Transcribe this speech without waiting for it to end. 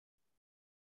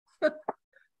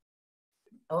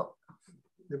Oh.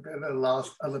 You better allow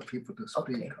other people to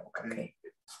speak, okay?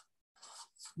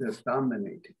 They're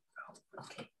dominating.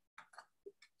 Okay.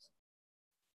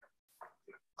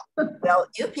 Well,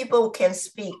 you people can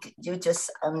speak. You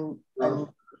just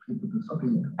unmute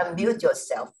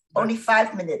yourself. Only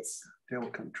 5 minutes. They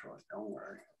will control it. Don't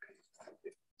worry.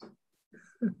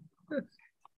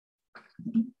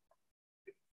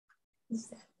 Who's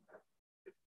that?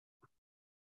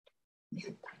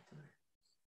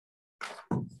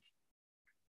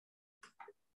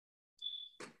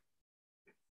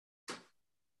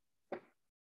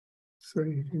所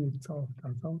以你找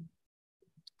打招呼。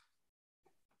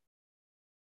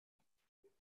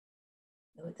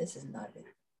 No, this is not it.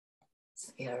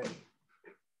 Scary.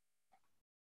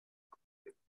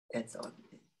 That's all.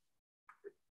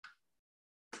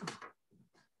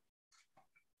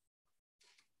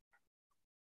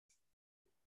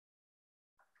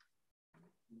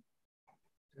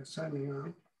 They're signing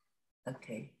out.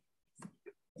 Okay.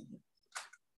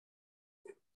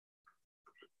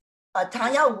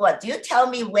 Tanya, what do you tell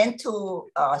me when to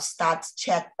start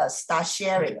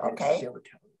sharing? Okay.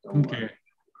 Okay.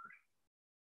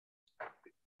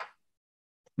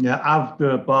 Yeah,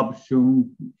 after Bob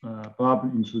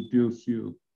introduce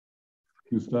you,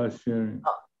 you start sharing.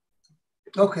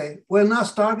 Okay, we're not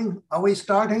starting. Are we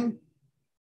starting?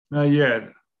 Not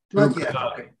yet. Not yet.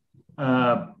 Okay.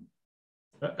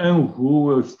 And who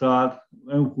will start?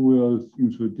 And who will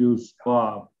introduce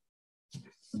Bob?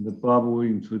 And Bob will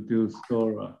introduce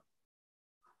Dora.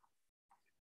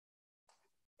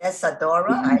 That's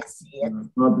Dora. I see it.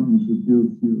 Bob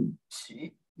introduce you.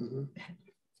 Mm-hmm.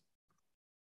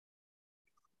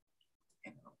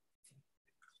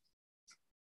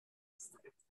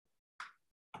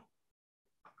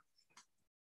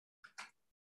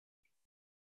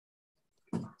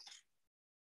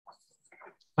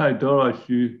 Hi, Dora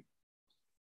Xu.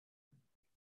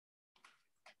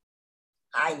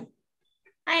 Hi.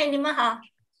 Hi, 你们好。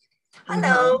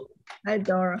 Hello. Hi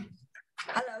Dora.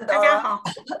 Hello, 大家 Dora. 好。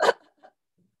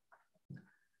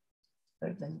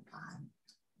 Urban Farm.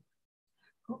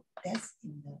 Oh, that's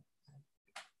in the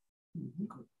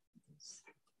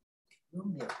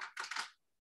Romeo.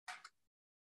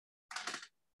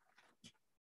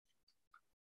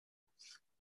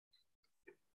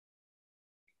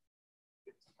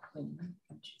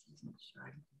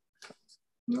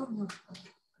 No.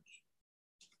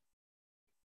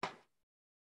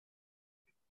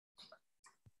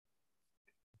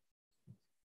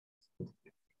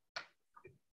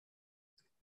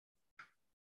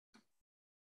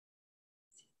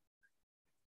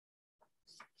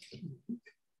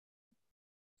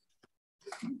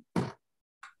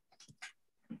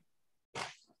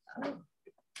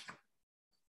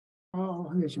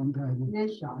 Oh, 那熊太有点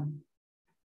小。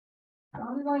然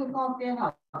后那东西靠边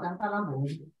好，但大家不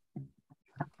会。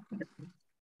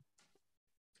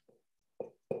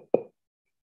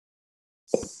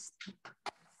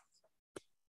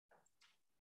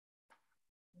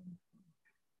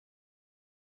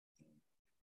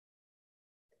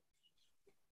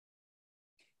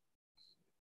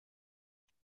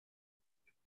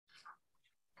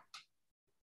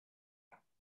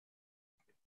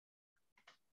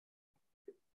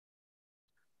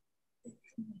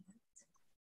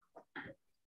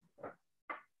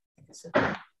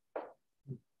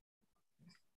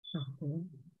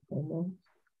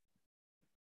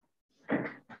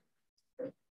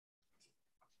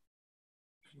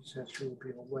She said she will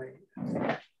be away.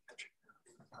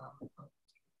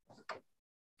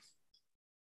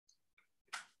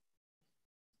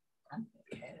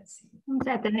 Okay,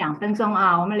 再等2分钟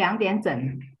啊，我们2点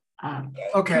整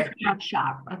Okay.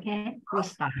 Sharp. Okay, we'll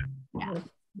start. Yeah.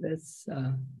 Let's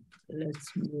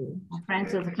move. My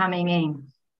friends is coming in.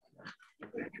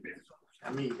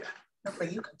 No, for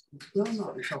you. No,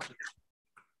 it's okay.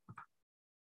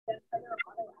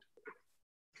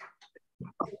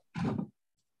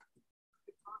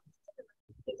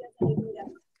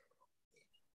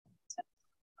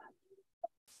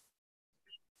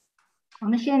 我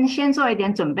们先做一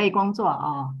点准备工作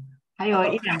啊，还有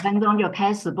1、2分钟就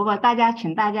开始。不过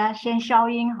请大家先消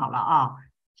音好了啊。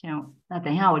行，那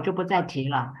等一下我就不再提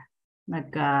了。那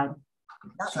个，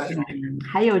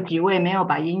还有几位没有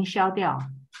把音消掉。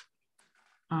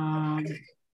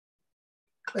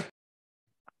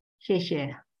谢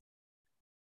谢。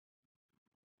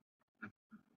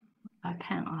来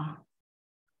看啊。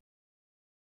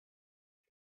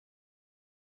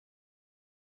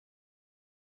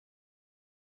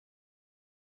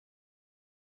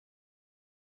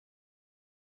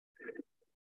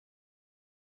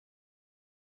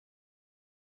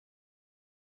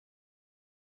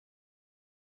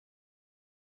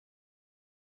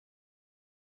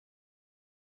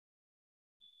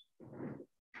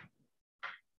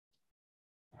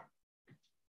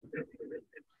我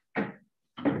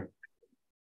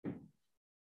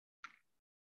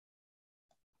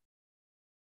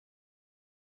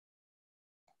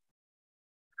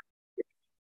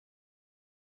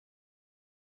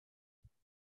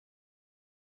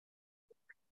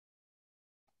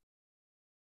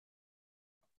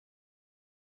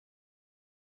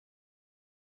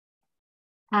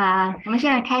们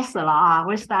现在开始了啊。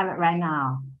We start right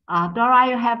now. Dora,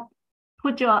 you have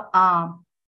put your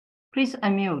please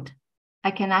unmute.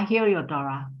 I cannot hear you,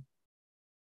 Dora.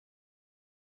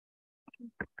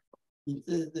 你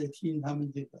这在听他们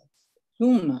这个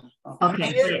用呢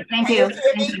？Okay, thank you,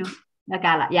 thank you. 那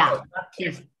got了 ，Yeah,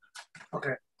 yes.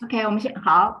 OK, 我们先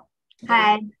好，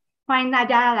嗨，欢迎大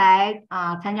家来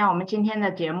参加我们今天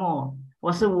的节目。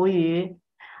我是吴瑜，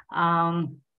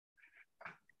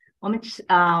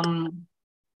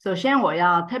首先我们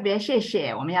要特别谢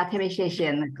谢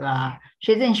那个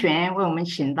薛正璇为我们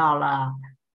请到了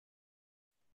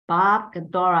Bob 跟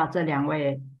Dora 这2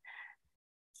位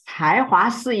才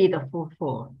华四溢的夫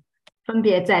妇，分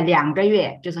别在2个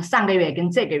月，就是上个月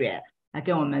跟这个月来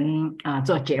给我们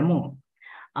做节目。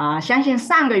相信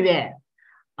上个月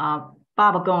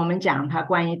Bob 跟我们讲他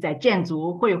关于在建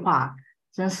筑、绘画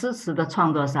跟诗词的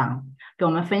创作上，跟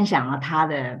我们分享了他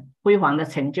的辉煌的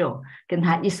成就跟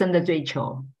他一生的追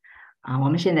求我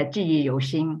们现在记忆犹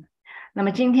新。那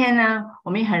么今天呢，我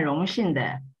们也很荣幸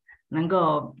的能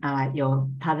够有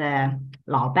他的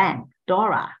老伴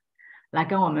Dora 来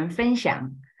跟我们分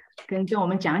享，跟我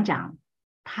们讲讲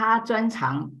他专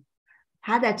长，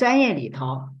他在专业里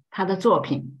头他的作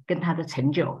品跟他的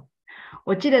成就。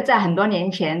我记得在很多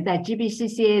年前在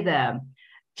GBCCA 的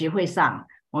集会上，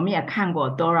我们也看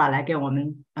过 Dora 来给我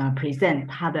们present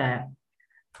他的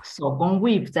手工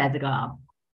weave 在这个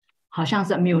好像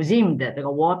是 museum 的这个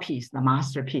wall piece 的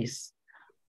masterpiece。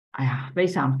哎呀，非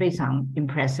常非常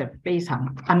impressive， 非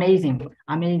常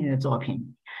amazing 的作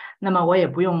品。那么我也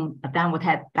不用耽误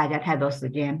大家太多时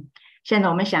间，现在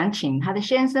我们想请他的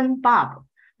先生 Bob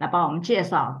来帮我们介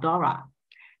绍 Dora，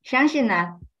 相信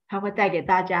呢他会带给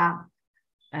大家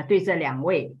对这2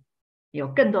位有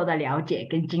更多的了解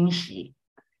跟惊喜。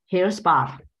Here's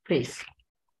Bob, please.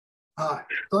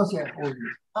 多谢吴宇。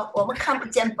我们看不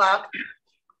见 Bob。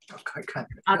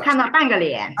看到半个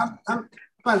脸。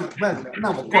半个脸，那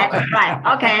我过来。Right,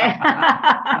 OK 。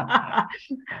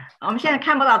我们现在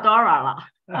看不到 Dora 了。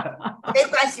没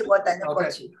关系，我等着过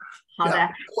去。好的。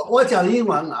我讲英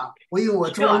文因为我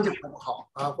中文讲不好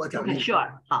我讲英文。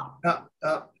Sure， 好。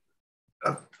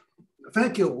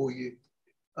Thank you, Wu Yu.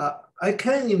 I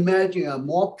can't imagine a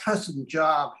more pleasant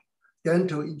job than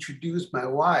to introduce my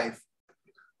wife,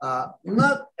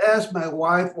 not as my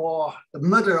wife or the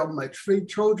mother of my 3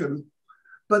 children,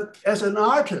 but as an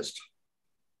artist,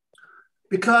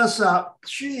 because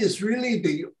she is really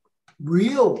the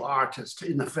real artist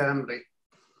in the family.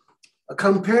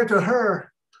 Compared to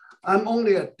her, I'm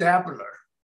only a dabbler.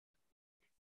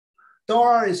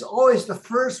 Dora is always the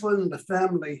first one in the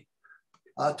family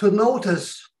to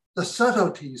notice the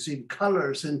subtleties in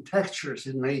colors and textures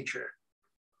in nature.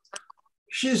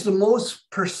 She's the most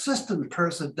persistent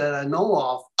person that I know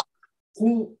of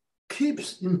who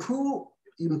keeps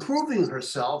improving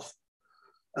herself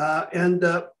and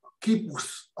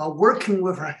keeps working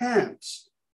with her hands.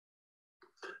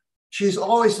 She's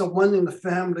always the one in the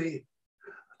family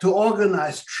to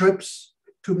organize trips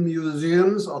to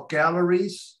museums or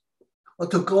galleries, or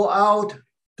to go out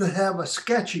to have a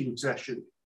sketching session.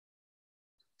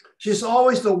 She's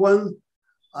always the one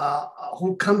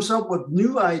who comes up with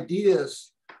new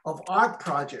ideas of art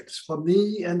projects for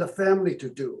me and the family to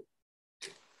do.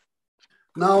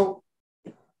 Now,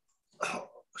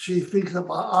 she thinks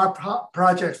about art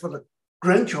projects for the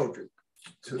grandchildren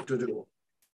to do.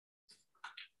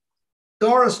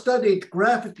 Dora studied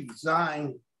graphic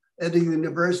design at the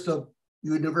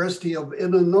University of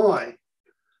Illinois.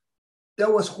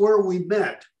 That was where we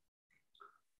met.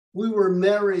 We were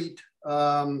married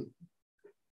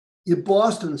in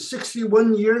Boston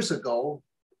 61 years ago,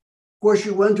 where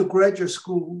she went to graduate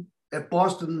school at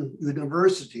Boston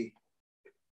University.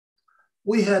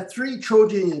 We had 3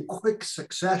 children in quick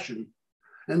succession,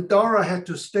 and Dora had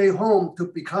to stay home to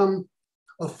become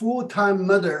a full-time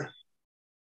mother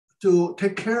to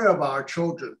take care of our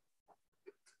children.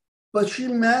 But she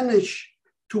managed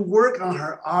to work on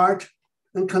her art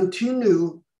and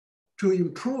continue to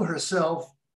improve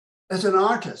herself as an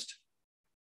artist.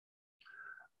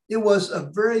 It was a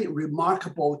very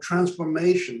remarkable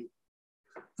transformation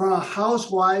from a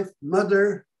housewife,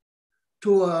 mother,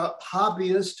 to a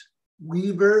hobbyist,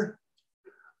 weaver,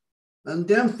 and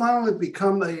then finally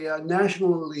become a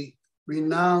nationally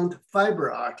renowned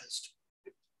fiber artist.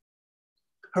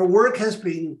 Her work has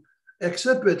been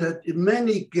exhibited in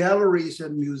many galleries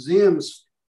and museums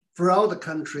throughout the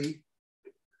country,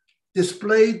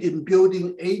 displayed in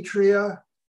building atria,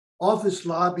 office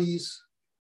lobbies,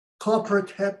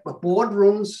 corporate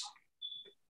boardrooms,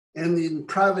 and in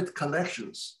private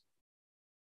collections.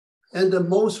 And the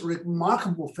most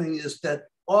remarkable thing is that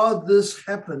all this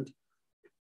happened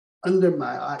under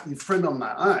my eye, in front of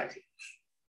my eye.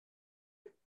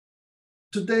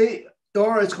 Today,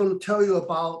 Dora is going to tell you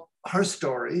about her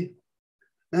story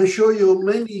and show you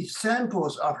many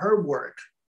samples of her work: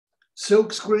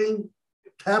 silkscreen,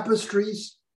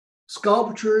 tapestries,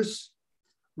 sculptures,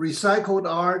 recycled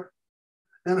art,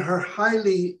 and her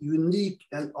highly unique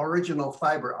and original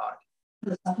fiber art.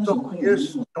 So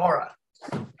here's Dora.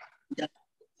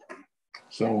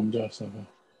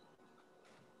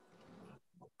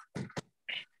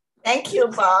 Thank you,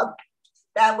 Bob.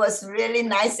 That was really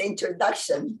nice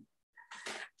introduction.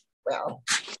 Well,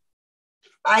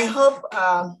 I hope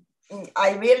I'm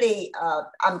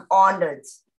honored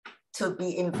to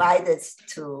be invited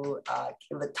to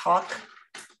give a talk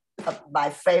of my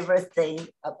favorite thing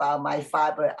about my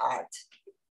fiber art.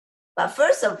 But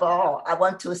first of all, I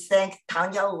want to thank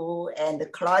Tang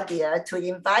and Claudia to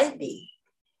invite me.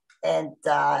 And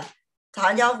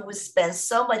Tang spent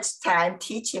so much time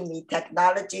teaching me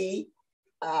technology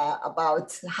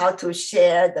about how to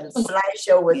share the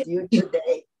slideshow with you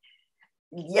today.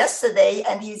 Yesterday,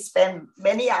 and he spent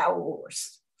many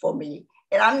hours for me.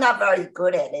 And I'm not very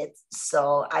good at it,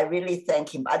 so I really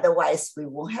thank him. Otherwise, we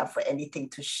won't have anything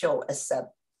to show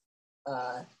except,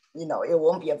 it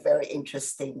won't be a very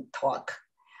interesting talk.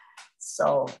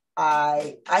 So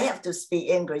I have to speak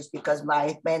English because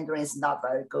my Mandarin is not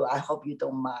very good. I hope you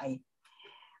don't mind.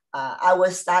 I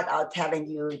will start out telling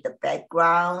you the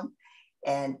background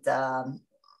and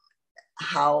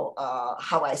how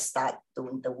I start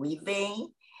doing the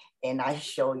weaving. And I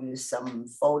show you some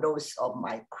photos of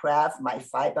my craft, my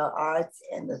fiber art,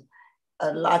 and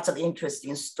lots of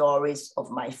interesting stories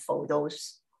of my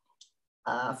photos.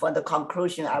 For the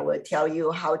conclusion, I will tell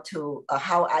you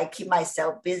how I keep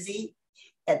myself busy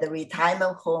at the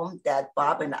retirement home that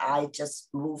Bob and I just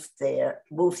moved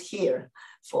here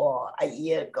for a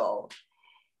year ago.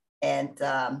 And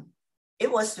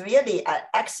it was really an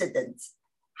accident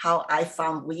how I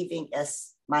found weaving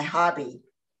as my hobby,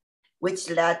 which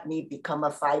led me become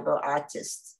a fiber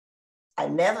artist. I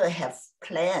never have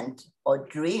planned or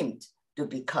dreamed to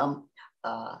become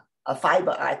a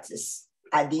fiber artist.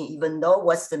 I didn't even know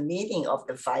what's the meaning of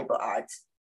the fiber art.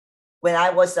 When I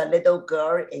was a little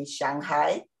girl in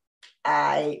Shanghai,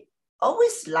 I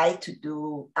always liked to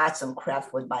do arts and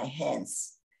craft with my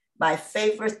hands. My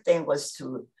favorite thing was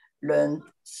to learn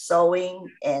sewing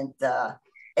and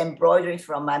embroidery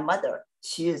from my mother.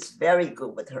 She is very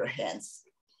good with her hands.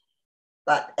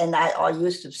 And I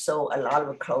used to sew a lot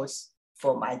of clothes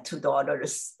for my two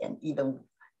daughters and even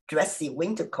dressy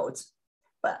winter coats.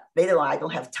 But later on, I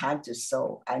don't have time to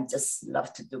sew. I just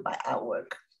love to do my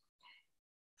artwork.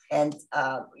 And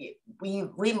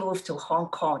we moved to Hong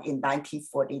Kong in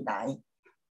 1949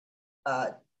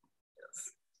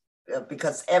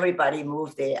 because everybody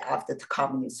moved there after the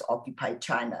communists occupied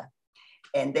China.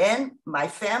 And then my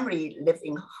family lived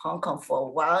in Hong Kong for a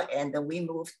while, and then we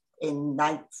moved in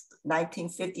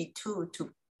 1952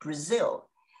 to Brazil.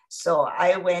 So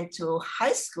I went to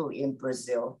high school in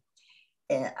Brazil.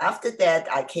 And after that,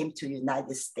 I came to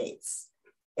United States.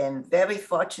 And very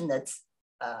fortunate,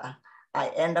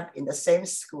 I ended up in the same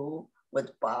school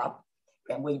with Bob.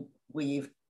 And we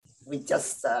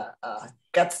just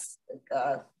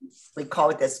we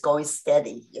call this going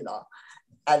steady,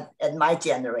 at my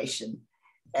generation.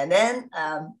 And then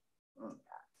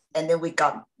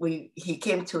he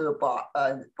came to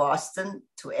Boston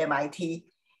to MIT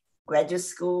graduate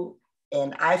school,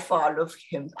 and I followed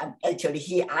him. Actually,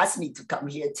 he asked me to come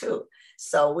here too.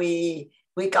 So we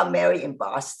got married in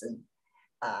Boston.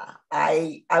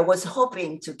 I was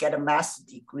hoping to get a master's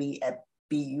degree at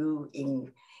BU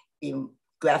in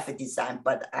graphic design,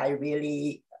 but I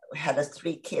really had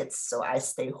 3 kids, so I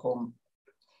stayed home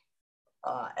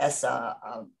as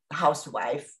a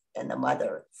housewife and a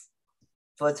mother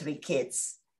for 3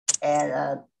 kids.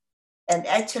 And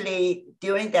actually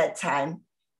during that time,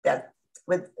 that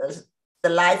the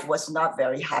life was not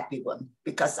very happy one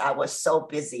because I was so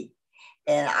busy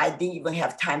and I didn't even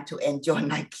have time to enjoy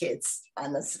my kids,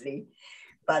 honestly.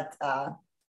 But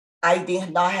I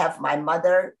did not have my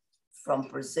mother from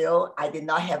Brazil. I did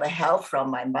not have a help from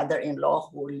my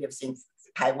mother-in-law who lives in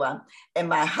Taiwan. And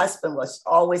my husband was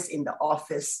always in the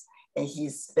office and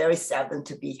he's very seldom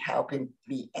to be helping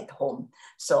me at home.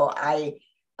 So I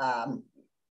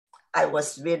I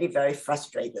was really very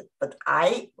frustrated, but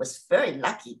I was very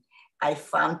lucky. I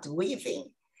found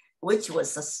weaving, which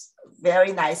was a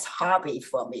very nice hobby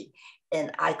for me.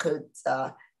 And I could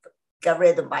get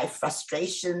rid of my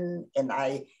frustration, and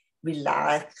I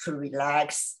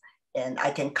relax, and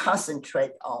I can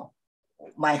concentrate on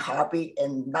my hobby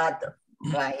and not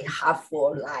my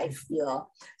half-full life, you know.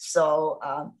 So,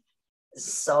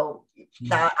 so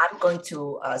now I'm going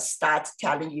to start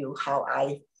telling you how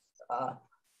I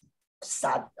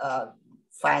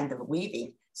find the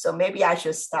weaving. So maybe I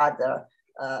should start the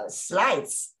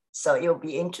slides, so it'll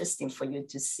be interesting for you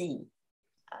to see.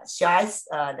 Shall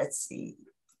I, let's see.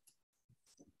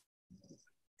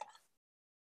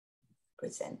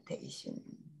 Presentation.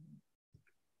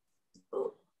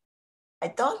 Ooh. I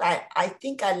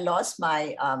think I lost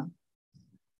my,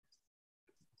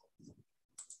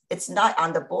 it's not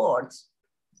on the board.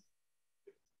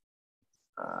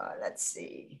 Let's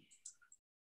see.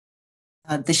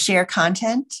 The share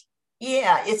content?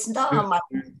 Yeah, it's not on my,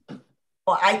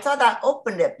 oh, I thought I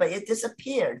opened it, but it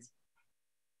disappeared.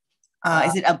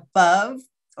 Is it above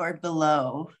or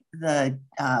below the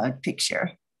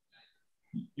picture?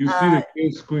 You see the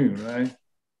full screen, right?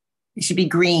 It should be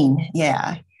green,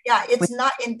 yeah. Yeah, it's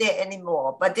not in there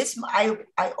anymore, but this, I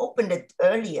opened it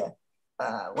earlier.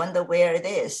 Wonder where it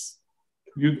is.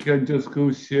 You can just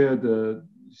go share the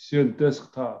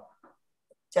desktop.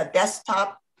 The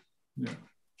desktop? Yeah.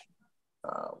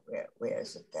 Where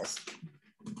is the desktop?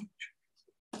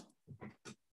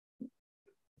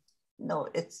 No,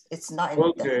 it's not in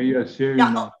okay, yeah, share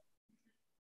yeah. now.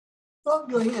 Oh,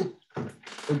 go ahead.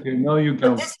 Okay, now you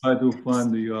can try to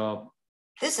find your.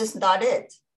 This is not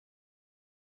it.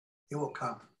 It will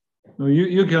come. No,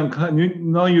 you can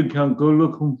now you can go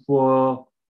looking for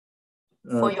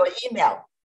your email.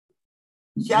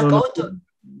 Shall I go to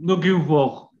looking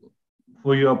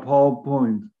for your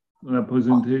PowerPoint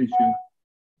presentation.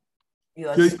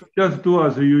 Just do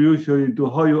as you usually do.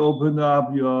 How you open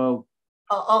up your.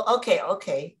 Oh, okay.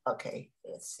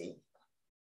 Let's see.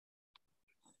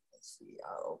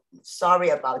 Oh, sorry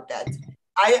about that.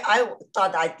 I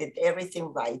thought I did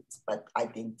everything right, but I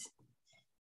didn't.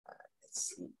 Let's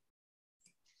see.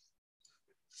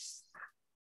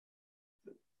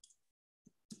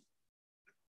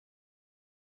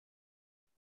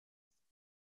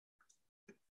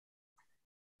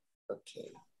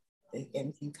 Okay. Did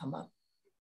anything come up?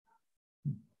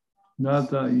 Not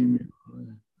that email.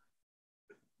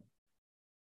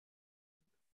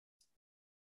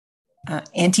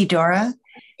 Auntie Dora,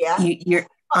 yeah. You're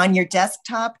on your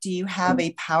desktop. Do you have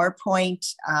a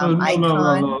PowerPoint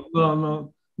icon?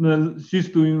 No. She's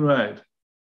doing right.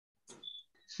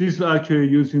 She's actually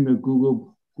using the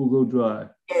Google Drive.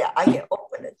 Yeah, I can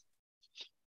open it.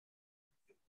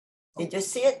 Did you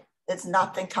see it? There's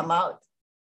nothing come out.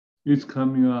 It's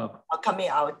coming up. Oh, coming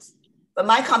out. But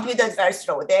my computer is very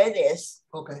slow. There it is.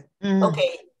 Okay.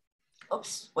 Okay.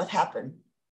 Oops, what happened?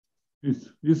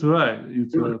 It's right.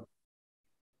 It's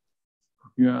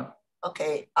yeah.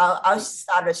 Okay, I'll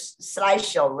start a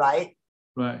slideshow, right?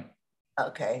 Right.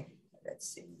 Okay, let's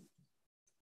see.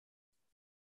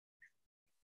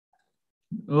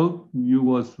 Oh, you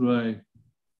was right.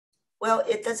 Well,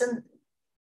 it doesn't,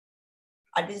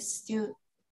 I did still.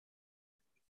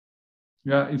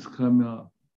 Yeah, it's coming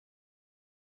up.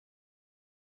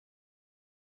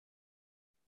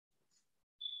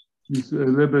 It's a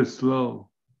little bit slow.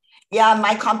 Yeah,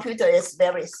 my computer is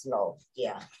very slow,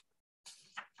 yeah.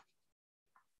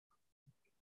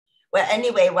 Well,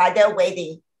 anyway, while they're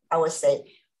waiting, I would say,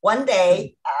 one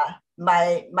day,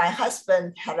 my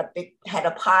husband had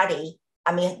a party.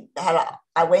 I mean,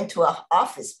 I went to an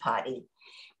office party,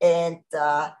 and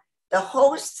the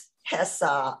host has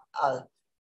a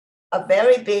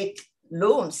very big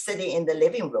loom sitting in the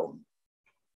living room.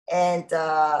 And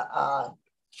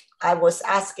I was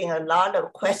asking a lot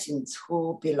of questions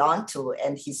who belonged to,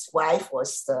 and his wife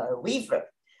was the weaver.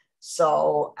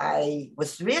 So I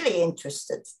was really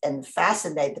interested and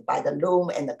fascinated by the loom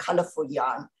and the colorful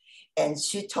yarn. And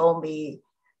she told me,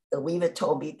 the weaver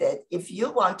told me that if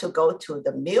you want to go to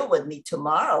the mill with me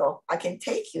tomorrow, I can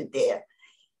take you there.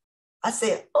 I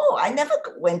said, oh, I never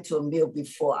went to a mill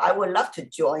before. I would love to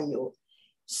join you.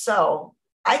 So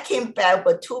I came back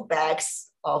with 2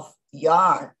 bags of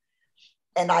yarn,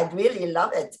 and I really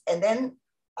love it. And then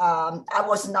I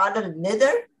was not a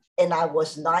knitter, and I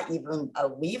was not even a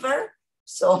weaver.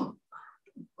 So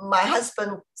my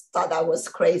husband thought I was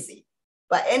crazy.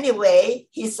 But anyway,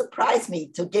 he surprised me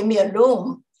to give me a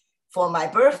loom for my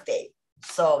birthday.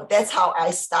 So that's how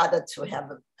I started to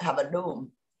have a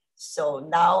loom. So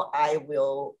now I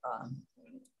will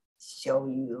show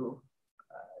you,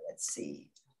 let's see.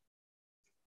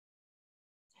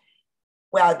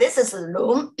 Well, this is a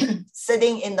room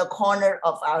sitting in the corner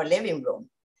of our living room.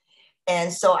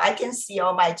 And so I can see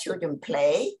all my children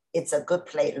play. It's a good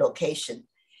play location.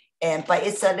 But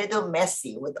it's a little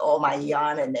messy with all my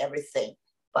yarn and everything.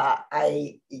 But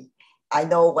I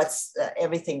know what's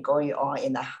everything going on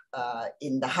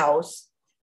in the house.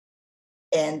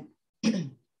 And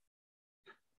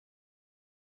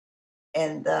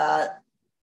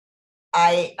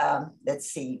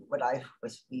let's see what I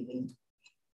was weaving.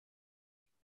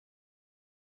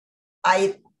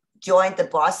 I joined the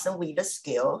Boston Weavers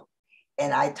Guild,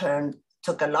 and I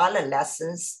took a lot of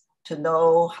lessons to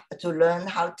learn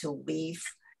how to weave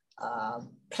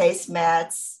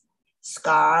placemats,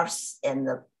 scarves, and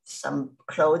some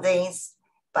clothing.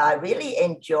 But I really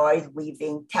enjoyed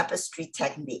weaving tapestry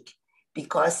technique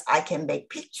because I can make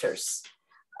pictures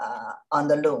on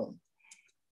the loom.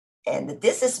 And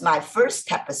this is my first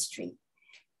tapestry.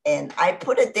 And I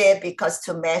put it there because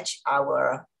to match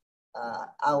our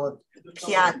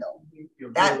piano.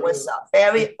 That was a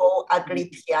very old,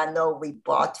 ugly piano we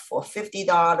bought for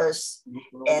 $50,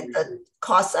 and it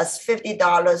cost us $50,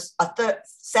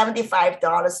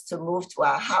 $75 to move to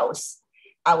our house.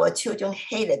 Our children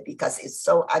hate it because it's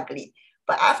so ugly.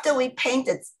 But after we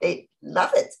painted, they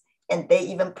love it, and they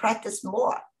even practice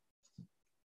more.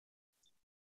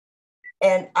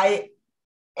 And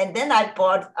then I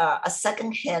bought a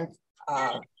secondhand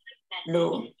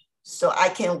loom so I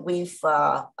can weave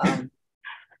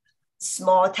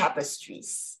small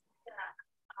tapestries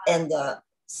and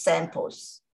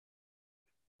samples.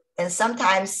 And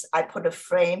sometimes I put a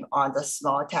frame on the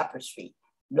small tapestry,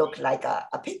 look like a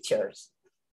picture. To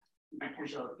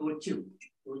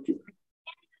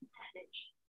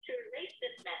erase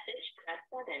this message, press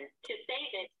 7. To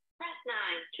save it, press 9.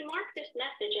 To mark this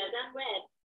message as unread,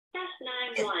 press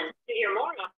 9-1. To hear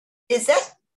more. Is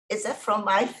that from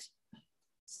my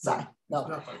side?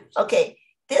 No. Okay.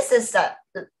 This is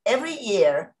every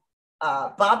year,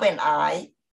 Bob and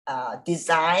I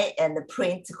design and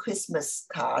print Christmas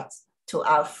cards to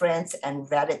our friends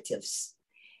and relatives.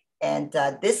 And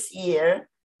this year,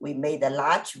 we made a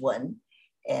large one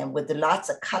and with lots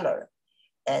of color.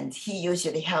 And he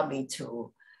usually helped me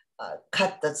to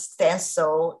cut the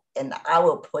stencil, and I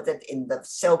will put it in the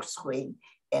silk screen.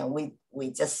 And we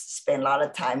just spend a lot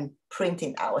of time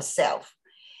printing ourselves.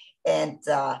 And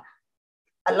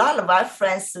a lot of our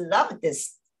friends love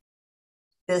this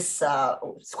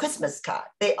Christmas card.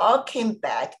 They all came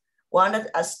back, wanted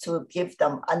us to give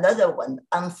them another one,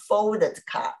 unfolded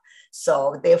card.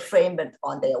 So they frame it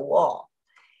on their wall.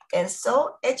 And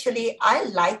so actually I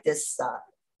like this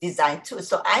design too.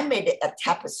 So I made it a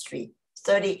tapestry,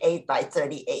 38 by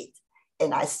 38,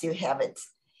 and I still have it.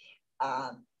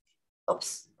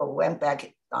 Oops, I went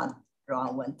back on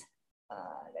wrong one.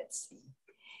 Let's see.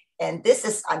 And this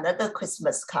is another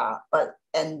Christmas card,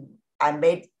 and I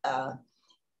made,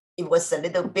 it was a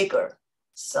little bigger.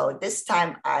 So this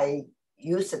time I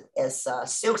use it as a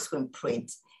silkscreen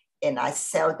print, and I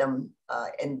sell them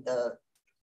in the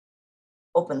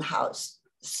open house,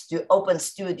 open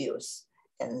studios.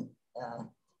 And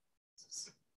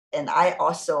I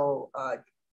also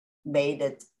made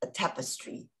it a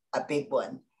tapestry, a big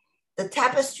one. The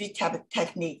tapestry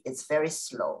technique is very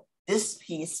slow. This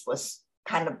piece was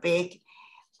kind of big,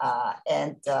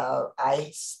 and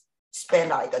I spent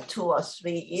like 2 or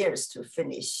 3 years to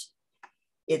finish.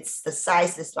 The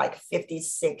size is like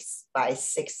 56 by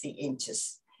 60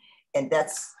 inches. And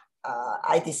that's,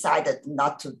 I decided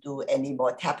not to do any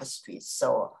more tapestries.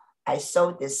 So I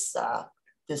sold this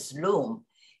loom,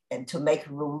 and to make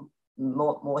room,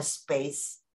 more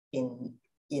space in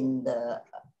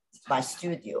my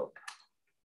studio.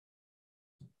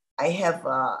 I have,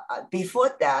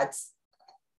 before that,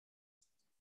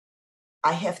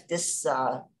 I have this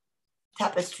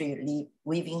tapestry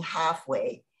weaving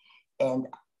halfway, and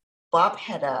Bob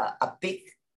had a big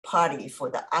party for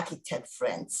the architect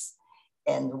friends.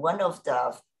 And one of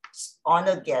the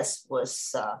honor guests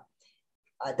was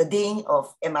the dean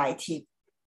of MIT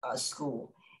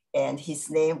school, and his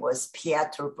name was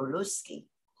Pietro Berluschi.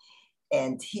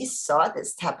 And he saw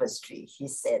this tapestry. He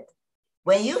said,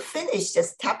 "When you finish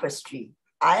this tapestry,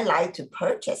 I like to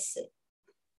purchase it."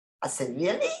 I said,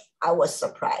 "Really?" I was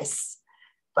surprised.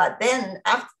 But then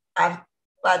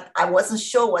but I wasn't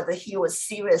sure whether he was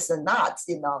serious or not,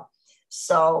 you know.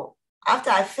 So after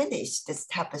I finished this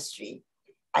tapestry,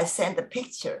 I sent a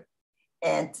picture,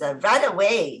 and right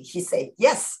away he said,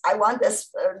 "Yes, I want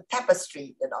this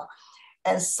tapestry," you know.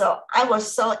 And so I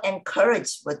was so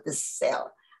encouraged with this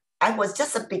sale. I was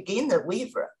just a beginner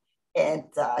weaver,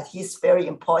 and he's a very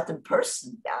important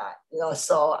person, you know.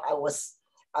 So I was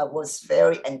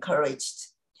very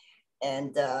encouraged.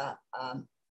 And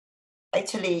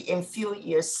actually in few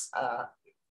years,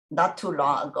 not too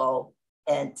long ago,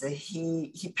 and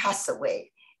he passed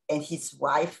away, and his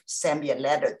wife sent me a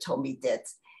letter, told me that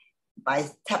my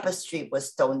tapestry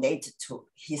was donated to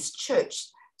his church.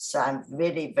 So I'm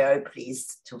really very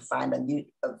pleased to find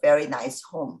a very nice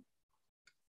home.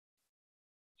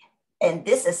 And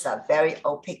this is a very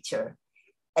old picture.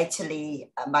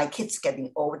 Actually, my kids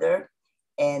getting older,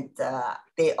 and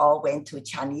they all went to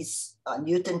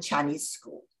Newton Chinese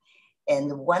School.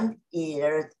 And one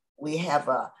year we have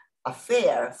a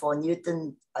fair for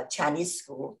Newton Chinese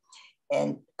School,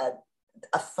 and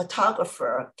a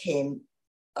photographer came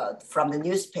from the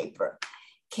newspaper,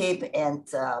 came and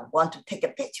want to take a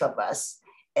picture of us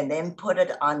and then put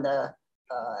it on the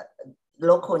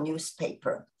local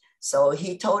newspaper. So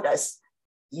he told us,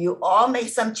 you all make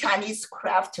some Chinese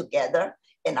craft together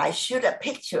and I shoot a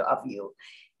picture of you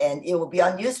and it will be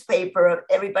on newspaper,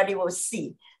 everybody will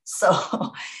see.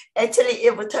 So actually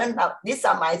it will turn out, these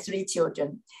are my 3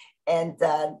 children, and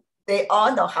they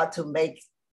all know how to make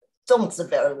zongzi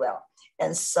very well.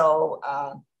 And so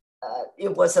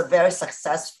it was a very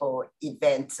successful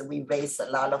event. We raised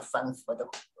a lot of funds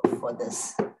for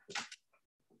this.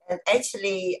 And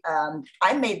actually,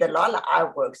 I made a lot of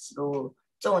artworks through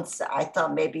zongzi. I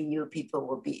thought maybe you people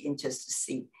would be interested to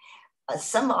see.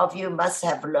 Some of you must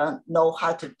have know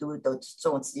how to do those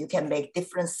zongzi. You can make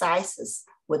different sizes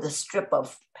with a strip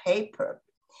of paper.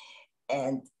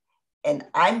 And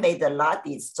I made a lot of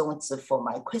these zongzi for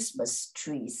my Christmas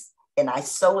trees. And I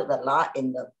sold a lot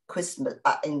in the Christmas,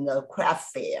 in the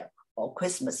craft fair or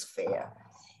Christmas fair.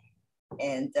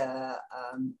 And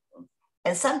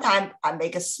sometimes I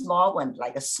make a small one,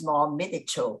 like a small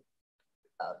miniature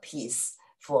piece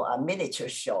for a miniature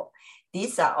show.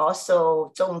 These are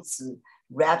also zongzi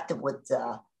wrapped with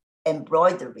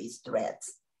embroidery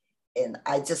threads. And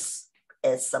I just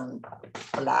add some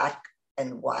black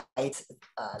and white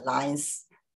lines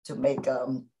to make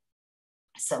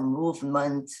some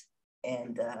movement.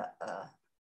 And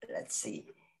let's see,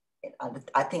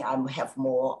 I think I have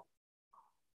more.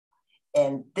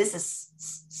 And this is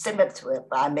similar to it,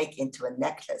 but I make into a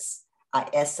necklace. I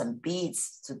add some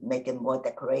beads to make it more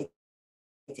decorative.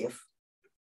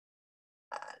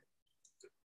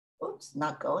 Oops,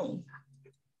 not going.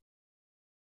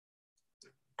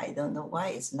 I don't know why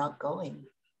it's not going.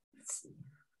 Let's see.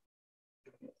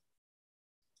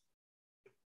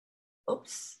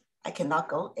 Oops, I cannot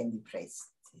go any place.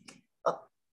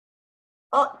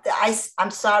 Oh,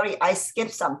 I'm sorry, I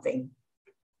skipped something.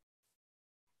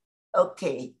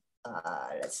 Okay,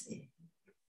 let's see.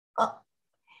 Oh,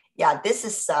 yeah, this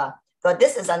is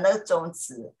another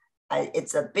zongzi.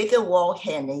 It's a bigger wall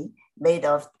hanging made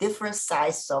of different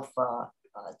sizes of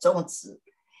zongzi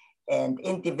and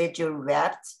individual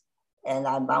wrapped, and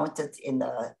I mounted in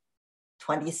a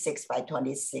 26 by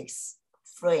 26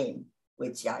 frame,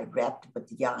 which I wrapped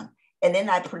with yarn. And then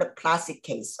I put a plastic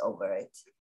case over it.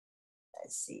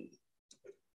 Let's see.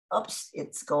 Oops,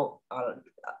 it's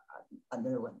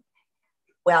another one.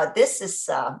 Well, this is,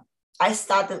 I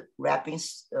started wrapping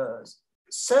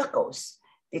circles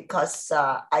because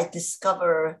I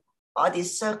discovered all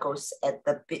these circles at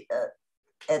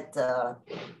the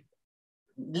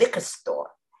liquor store,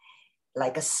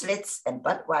 like a Schlitz and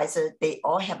Budweiser. They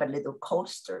all have a little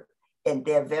coaster, and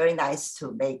they're very nice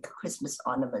to make Christmas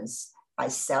ornaments. I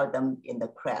sell them in the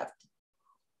craft.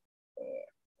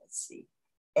 Let's see.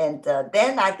 And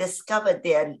then I discovered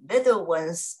there are little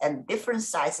ones and different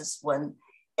sizes one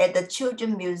at the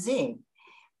Children's Museum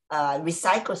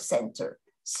Recycle Center.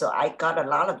 So I got a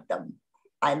lot of them.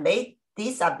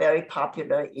 These are very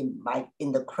popular in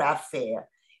the craft fair,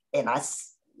 and I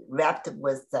wrapped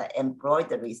with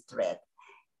embroidery thread.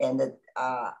 And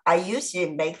I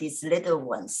usually make these little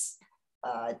ones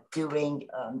during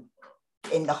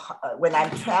when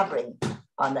I'm traveling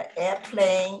on the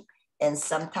airplane and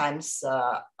sometimes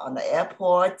on the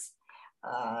airport.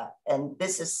 And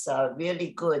this is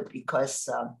really good because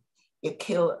it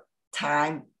kills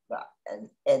time,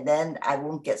 and then I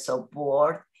won't get so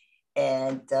bored.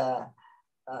 And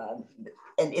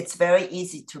it's very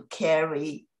easy to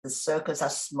carry. The circles are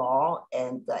small,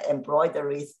 and the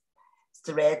embroidery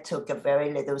thread took a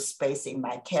very little space in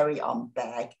my carry-on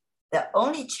bag. The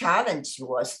only challenge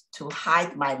was to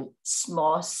hide my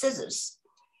small scissors,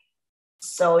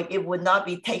 so it would not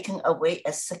be taken away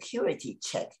as security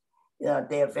check. You know,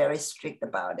 they're very strict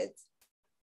about it.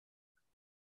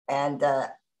 And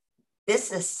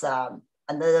this is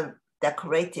another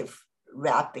decorative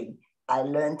wrapping I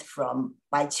learned from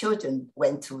my children.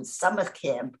 Went to summer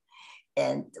camp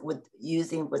and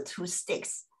using 2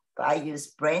 sticks, but I use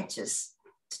branches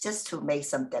just to make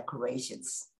some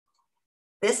decorations.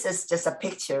 This is just a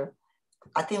picture.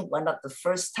 I think one of the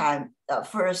first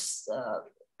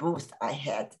booth I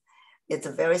had. It's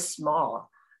a very small,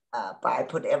 but I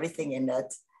put everything in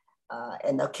it.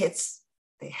 And the kids,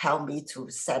 they helped me to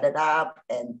set it up,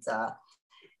 and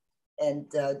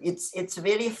it's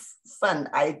really fun.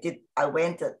 I did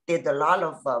a lot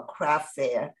of craft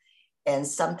fair, and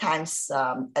sometimes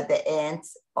at the end,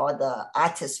 all the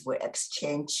artists will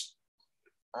exchange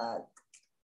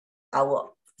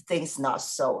our things not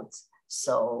sold.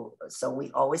 So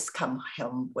we always come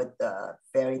home with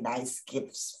very nice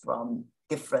gifts from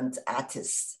different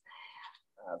artists.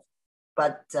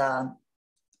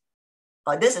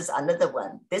 Oh, this is another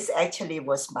one. This actually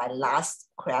was my last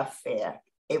craft fair.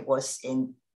 It was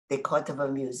in the Kosovo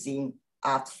Museum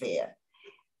Art Fair.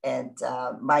 And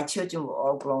my children were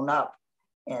all grown up.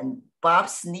 And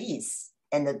Bob's niece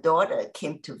and the daughter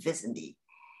came to visit me.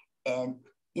 And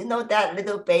you know that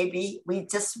little baby, we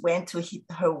just went to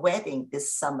her wedding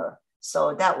this summer.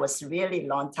 So that was really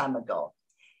long time ago.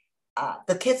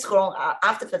 The kids grown up,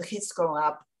 after the kids grown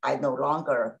up, I no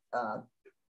longer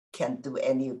can do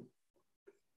any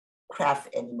craft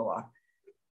anymore.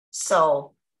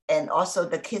 So, and also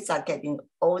the kids are getting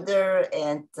older,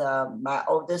 and my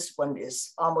oldest one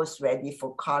is almost ready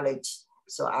for college.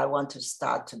 So I want to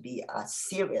start to be a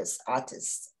serious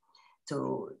artist,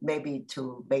 to maybe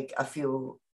to make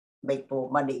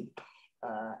more money.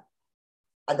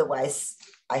 Otherwise,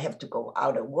 I have to go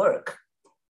out of work.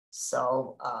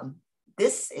 So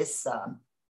this is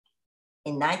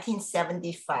in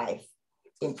 1975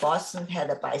 in Boston, had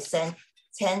a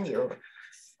bicentennial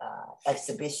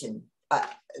exhibition,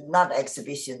 not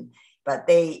exhibition, but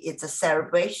it's a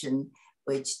celebration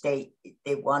which they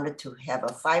wanted to have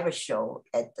a fiber show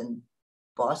at the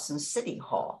Boston City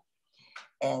Hall.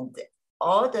 And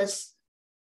all this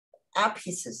art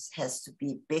pieces has to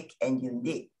be big and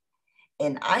unique.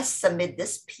 And I submit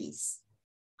this piece,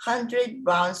 100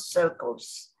 round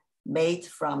circles made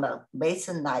from a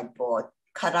masonite board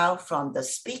cut out from the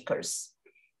speakers.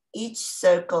 Each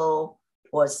circle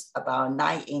was about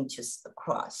 9 inches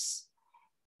across.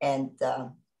 And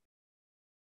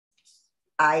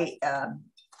I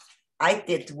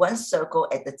did one circle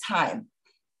at a time.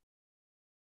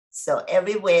 So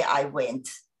everywhere I went,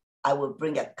 I would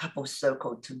bring a couple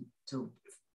circles to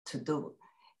do.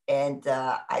 And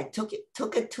I took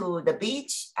it to the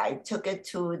beach. I took it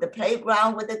to the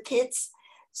playground with the kids.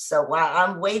 So while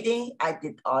I'm waiting, I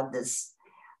did all this.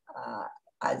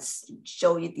 I'll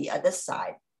show you the other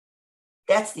side.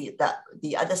 That's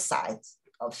the other side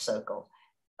of circle.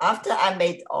 After I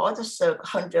made all the circle,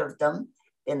 100 of them,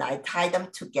 then I tie them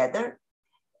together,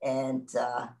 and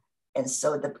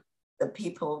so the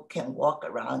people can walk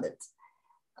around it.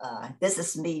 This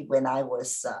is me when I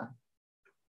was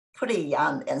pretty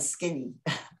young and skinny.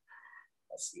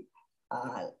 Let's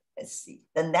see.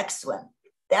 The next one.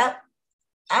 That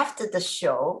after the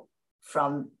show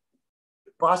from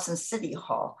Boston City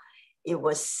Hall, it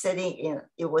was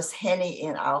hanging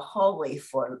in our hallway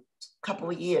for a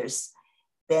couple of years.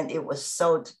 Then it was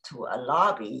sold to a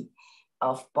lobby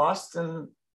of Boston,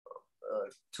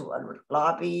 to a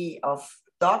lobby of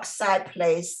Dockside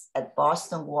Place at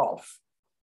Boston Wharf.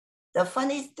 The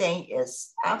funny thing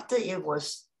is, after it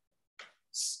was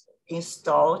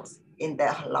installed in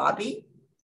that lobby,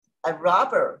 a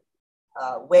robber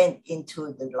went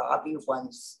into the lobby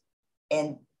once,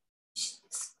 and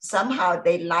somehow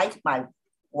they liked my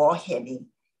wall hanging,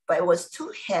 but it was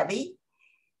too heavy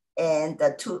and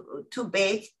too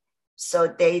big. So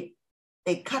they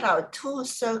cut out 2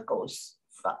 circles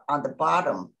on the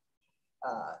bottom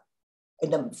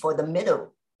for the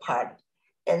middle part.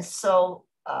 And so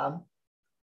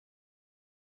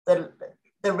the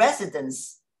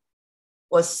residents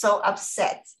was so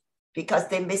upset because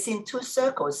they're missing 2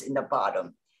 circles in the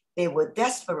bottom. They would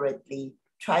desperately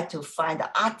try to find the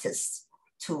artists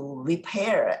to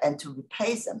repair and to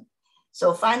replace them.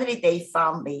 So finally they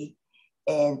found me,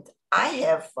 and I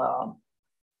have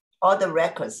all the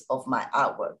records of my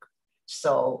artwork.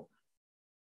 So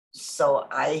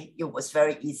it was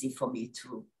very easy for me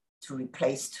to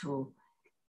replace 2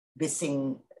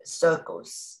 missing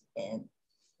circles, and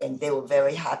they were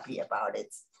very happy about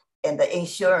it. And the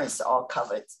insurance all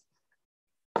covered,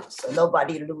 so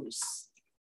nobody lose.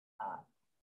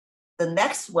 The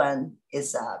next one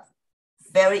is a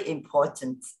very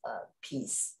important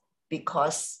piece,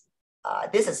 because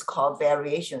this is called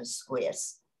variation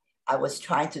squares. I was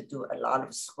trying to do a lot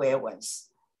of square ones.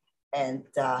 And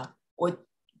the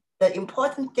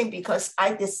important thing, because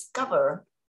I discovered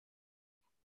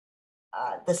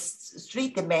the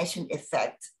 3-dimension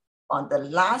effect on the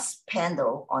last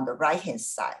panel on the right-hand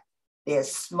side, there's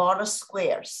smaller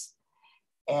squares.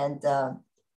 And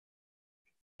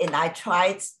I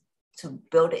tried to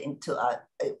build it into a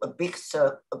big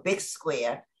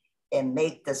square and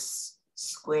make the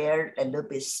square a little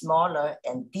bit smaller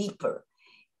and deeper.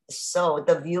 So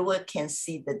the viewer can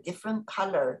see the different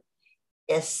color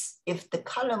as if the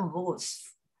color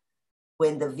moves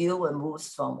when the viewer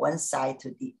moves from one side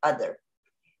to the other.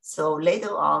 So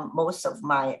later on, most of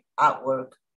my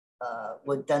artwork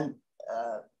were done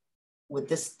with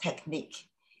this technique,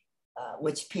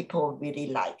 which people really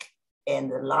like.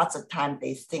 And lots of time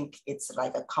they think it's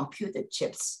like a computer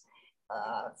chips,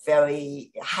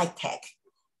 very high tech.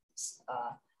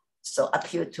 So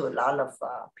appeal to a lot of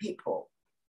people.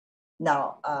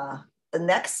 Now, the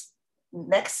next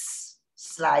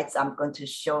slides I'm going to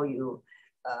show you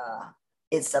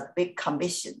is a big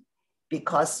commission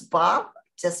because Bob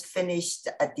just finished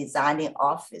a designing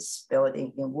office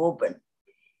building in Woburn.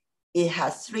 It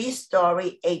has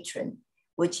 3-story atrium,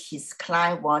 which his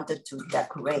client wanted to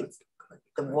decorate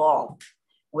the wall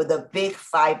with a big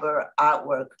fiber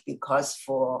artwork because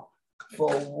for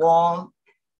warm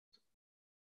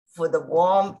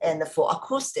and for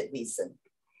acoustic reason.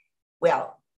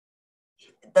 Well,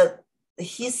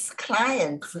 his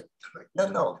client,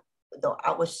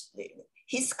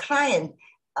 his client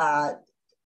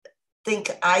think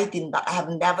I have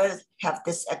never have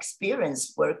this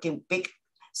experience working big.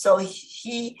 So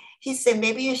he said,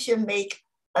 maybe you should make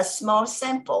a small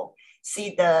sample.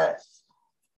 See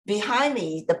behind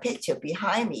me, the picture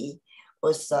behind me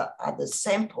was the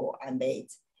sample I made.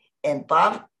 And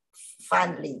Bob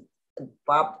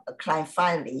Klein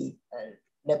finally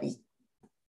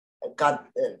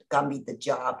got me the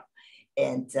job,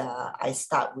 and I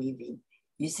start weaving.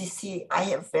 You see, I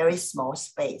have very small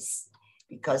space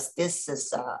because this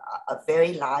is a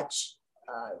very large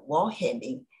wall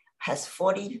hanging, has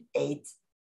 48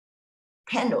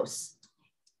 panels.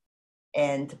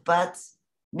 But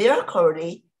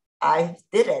miraculously, I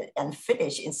did it and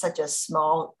finished in such a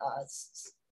small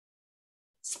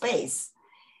space.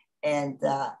 And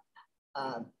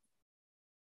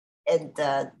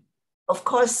of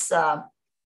course,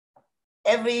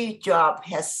 every job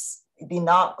did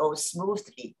not go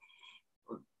smoothly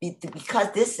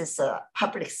because this is a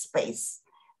public space.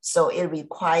 So it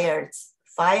requires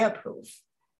fireproof.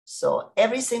 So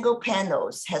every single panel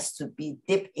has to be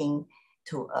dipped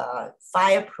into a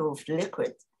fireproof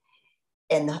liquid.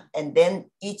 And then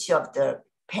each of the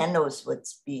panels would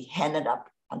be hanged up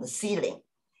on the ceiling.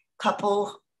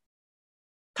 Couple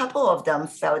of them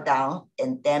fell down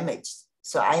and damaged,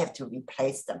 so I have to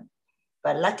replace them.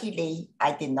 But luckily,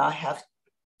 I did not have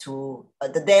to,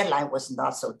 the deadline was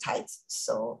not so tight,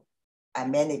 so I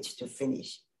managed to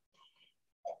finish.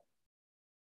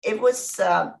 It was,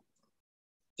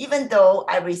 even though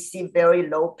I received very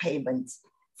low payments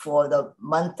for the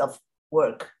month of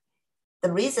work,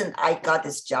 the reason I got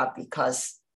this job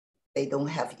because they don't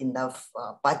have enough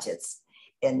budgets,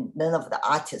 and none of the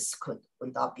artists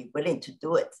would not be willing to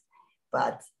do it.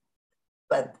 But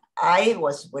I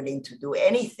was willing to do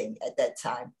anything at that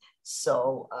time.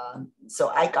 So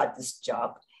I got this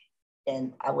job,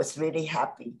 and I was really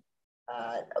happy.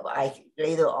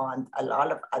 Later on, a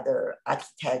lot of other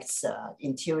architects,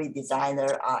 interior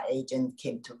designer, art agent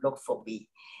came to look for me.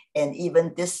 And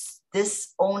even this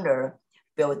owner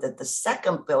built the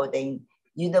second building,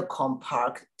 Unicorn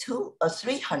Park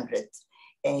 300.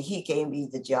 And he gave me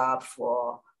the job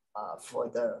for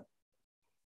the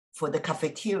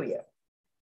cafeteria.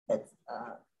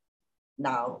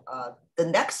 Now the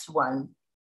next one,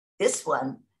 this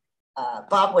one,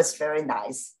 Bob was very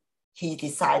nice. He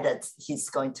decided he's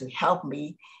going to help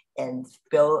me and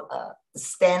build a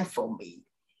stand for me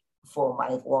for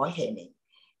my wall hanging,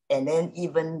 and then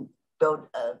even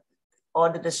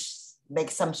make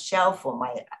some shelf for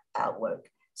my artwork,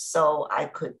 so I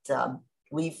could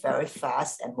weave very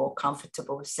fast and more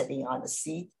comfortable sitting on the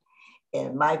seat.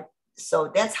 And so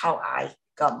that's how I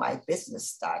got my business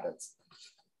started.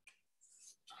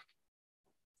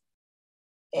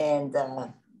 And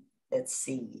let's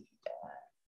see.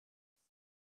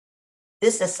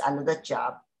 This is another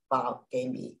job Bob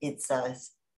gave me. It's a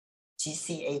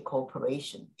GCA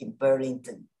corporation in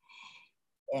Burlington.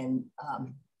 And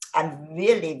I'm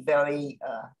really very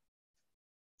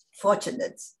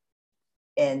fortunate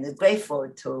and grateful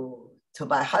to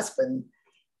my husband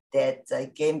that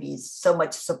gave me so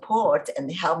much support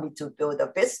and helped me to build a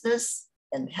business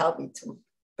and helped me to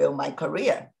build my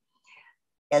career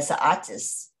as an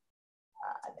artist.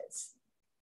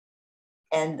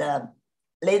 And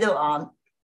later on,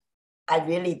 I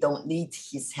really don't need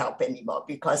his help anymore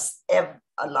because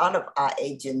a lot of art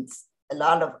agents, a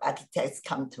lot of architects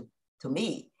come to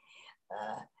me.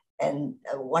 And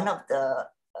one of the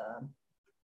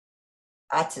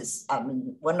artists,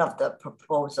 one of the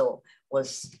proposal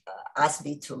was asked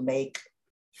me to make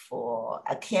for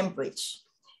a Cambridge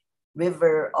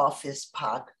River Office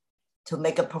Park, to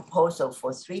make a proposal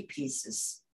for 3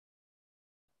 pieces.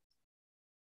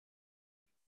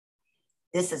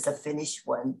 This is a finished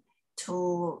one,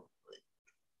 two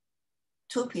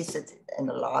pieces in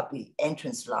the lobby,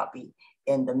 entrance lobby,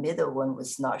 and the middle one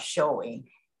was not showing,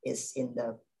 is in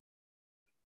the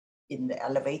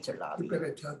elevator lobby. You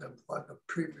better tell them what the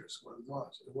previous one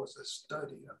was. It was a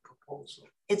study, a proposal.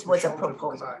 It was a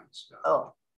proposal.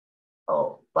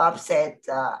 Oh, Bob said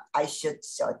I should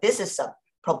show. This is a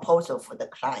proposal for the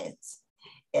clients.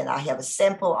 And I have a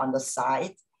sample on the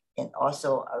side and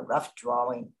also a rough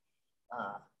drawing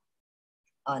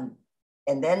and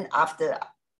then after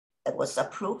it was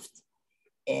approved,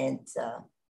 and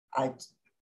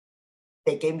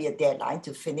they gave me a deadline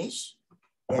to finish.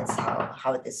 That's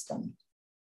how it is done.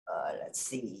 Let's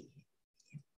see.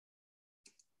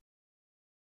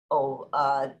 Oh,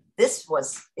 this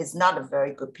is not a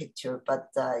very good picture, but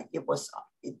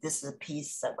this is a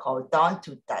piece called Dawn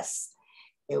to Dusk.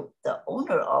 The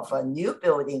owner of a new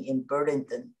building in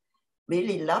Burlington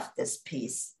really loved this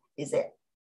piece. He said,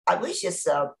 I wish it's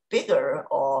bigger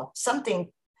or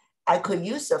something I could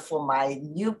use it for my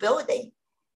new building.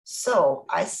 So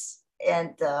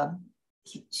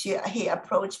he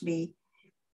approached me.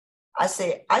 I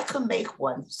said, I could make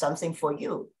something for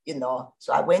you, you know.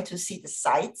 So I went to see the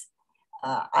site.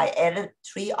 I added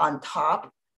 3 on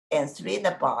top and 3 in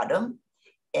the bottom.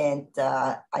 And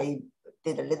I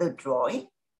did a little drawing.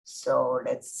 So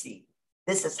let's see.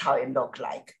 This is how it looked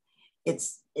like.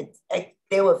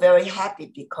 They were very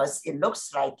happy because it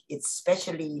looks like it's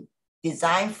specially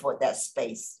designed for that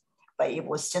space, but it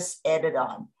was just added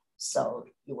on. So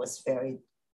it was very,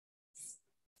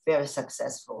 very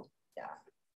successful. Yeah.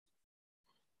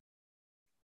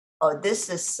 Oh, this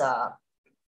is a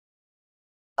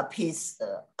piece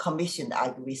commission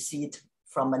I received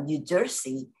from New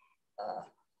Jersey.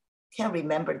 Can't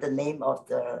remember the name of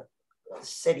the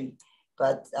city,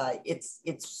 but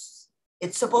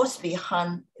it's supposed to be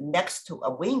hung next to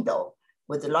a window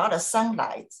with a lot of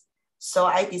sunlight. So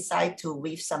I decided to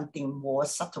weave something more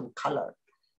subtle color.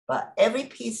 But every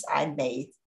piece I made,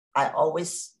 I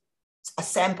always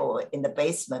assemble in the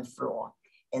basement floor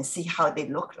and see how they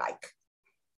look like.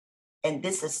 And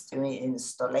this is during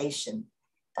installation.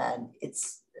 And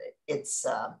it's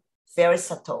very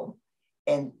subtle.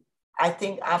 And I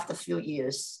think after a few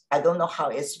years, I don't know how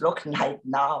it's looking like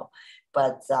now,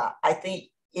 but I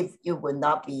think it would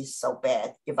not be so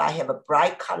bad. If I have a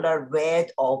bright color,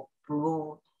 red or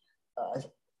blue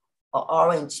or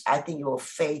orange, I think it will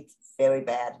fade very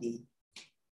badly.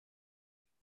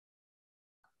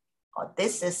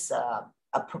 This is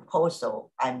a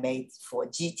proposal I made for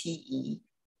GTE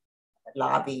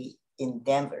lobby in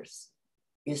Denver.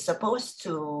 You're supposed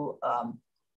to,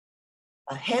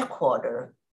 a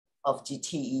headquarters of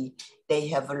GTE, they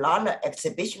have a lot of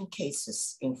exhibition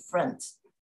cases in front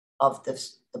of the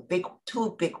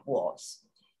 2 big walls.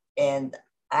 And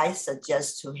I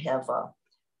suggest to have a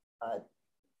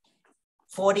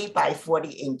 40 by 40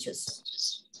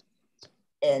 inches.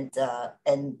 And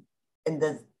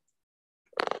the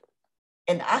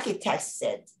architect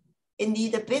said, it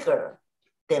needed bigger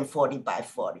than 40 by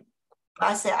 40.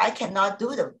 I said, I cannot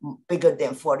do the bigger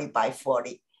than 40 by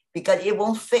 40 because it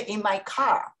won't fit in my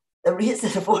car. The reason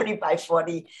 40 by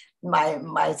 40,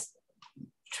 my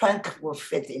trunk will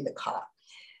fit in the car.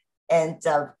 And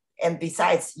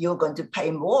besides, you're going to pay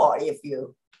more if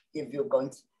you're going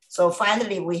to. So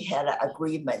finally, we had an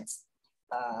agreement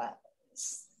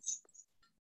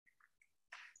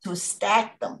to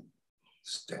stack them.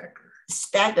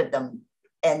 Stagger them.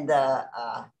 And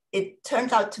it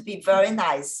turned out to be very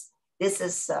nice. This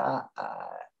is,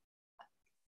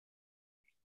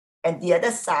 and the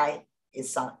other side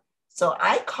is on. So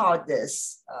I call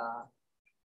this,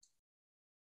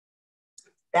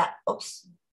 that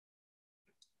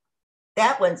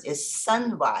one is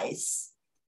sunrise,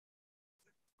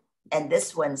 and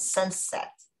this one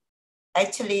sunset.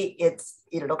 Actually, it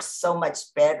looks so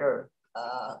much better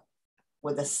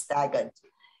with the staggered,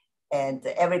 and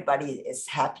everybody is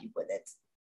happy with it.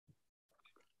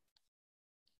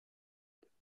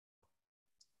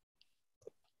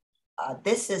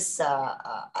 This is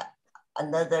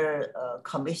another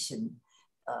commission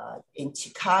in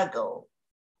Chicago,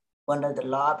 one of the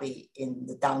lobby in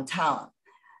the downtown,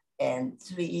 and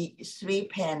three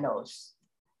panels.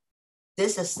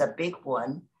 This is the big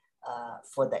one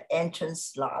for the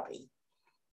entrance lobby.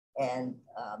 And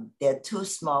there are two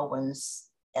small ones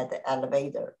at the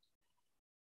elevator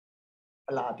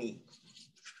lobby.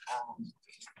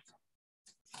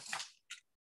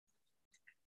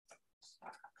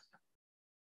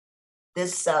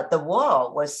 The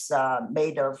wall was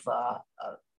made of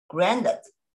granite,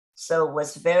 so it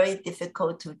was very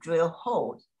difficult to drill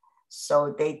holes.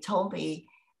 So they told me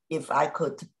if I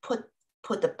could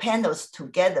put the panels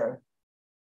together,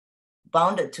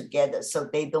 bonded together, so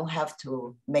they don't have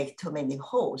to make too many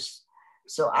holes.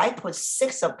 So I put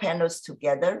 6 of panels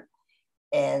together,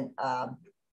 and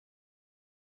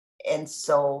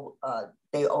so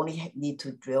they only need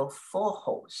to drill 4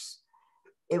 holes.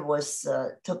 It was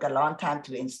took a long time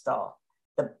to install.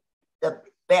 The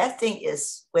bad thing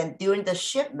is when during the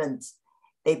shipment,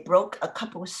 they broke a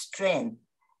couple strands.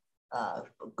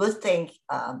 Good thing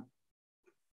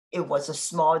it was a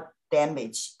small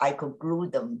damage. I could glue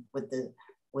them with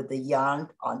the yarn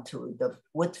onto the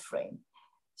wood frame.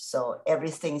 So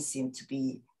everything seemed to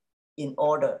be in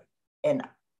order. And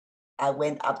I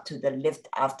went up to the lift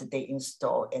after they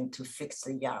installed and to fix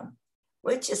the yarn,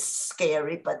 which is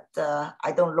scary, but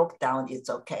I don't look down, it's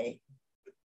okay.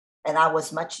 And I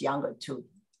was much younger too.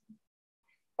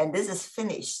 And this is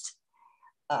finished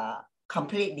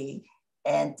completely.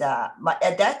 And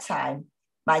at that time,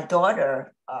 my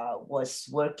daughter was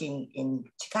working in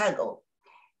Chicago,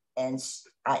 and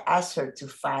I asked her to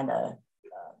find a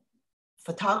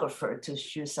photographer to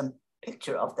shoot some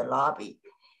picture of the lobby.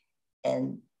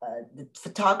 And the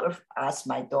photographer asked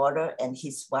my daughter and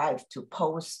his wife to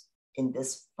pose in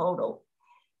this photo.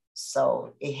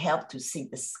 So it helped to see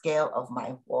the scale of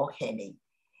my wall hanging.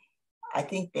 I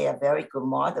think they are very good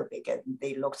model because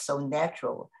they look so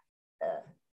natural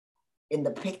in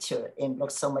the picture and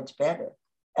look so much better.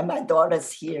 And my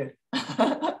daughter's here.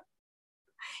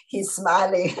 He's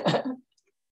smiling.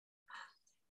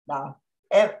 Now,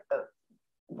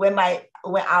 when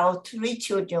our 3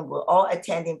 children were all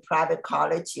attending private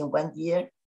college in 1 year,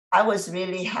 I was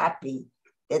really happy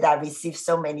that I received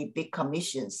so many big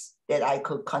commissions that I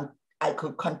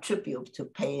could contribute to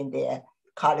paying their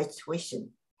college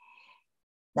tuition.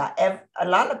 Now, a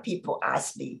lot of people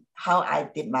ask me how I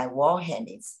did my wall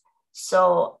hangings.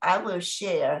 So I will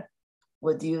share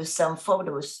with you some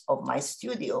photos of my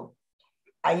studio.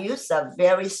 I use a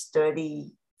very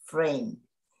sturdy frame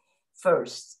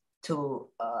first for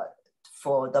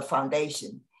the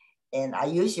foundation. And I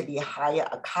usually hire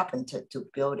a carpenter to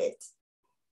build it.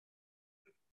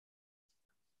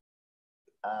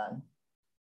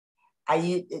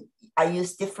 I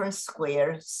use different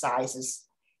square sizes,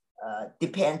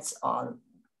 depends on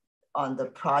the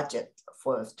project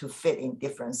to fit in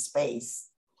different space.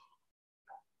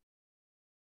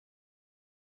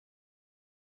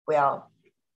 Well,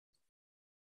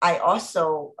 I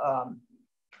also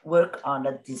work on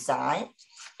the design,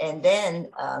 and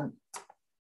then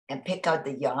and pick out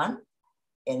the yarn,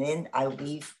 and then I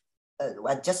weave.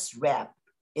 I just wrap.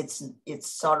 It's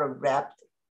sort of wrapped,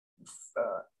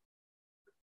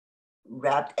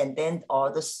 and then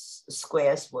all the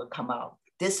squares will come out.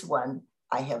 This one,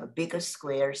 I have bigger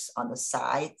squares on the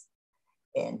side,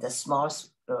 and the small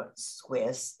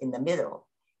squares in the middle.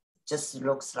 Just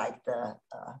looks like the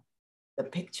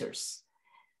pictures,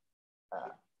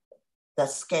 the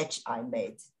sketch I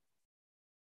made.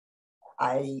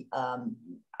 I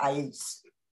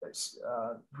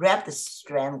wrap the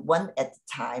strand one at a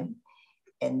time,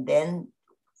 and then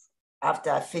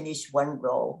after I finish one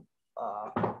row,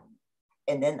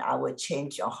 and then I will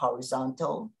change a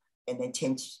horizontal, and then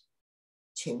change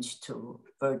to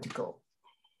vertical.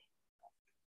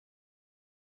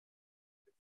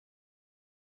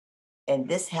 And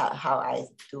this is how I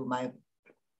do my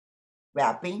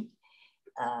wrapping.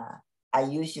 I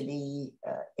usually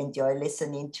enjoy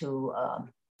listening to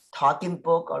talking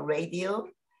book or radio.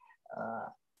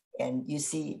 And you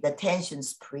see the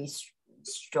tension's pretty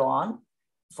strong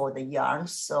for the yarn.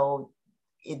 So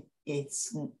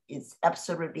it's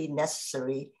absolutely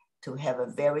necessary to have a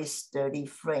very sturdy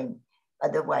frame.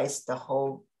 Otherwise the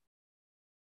whole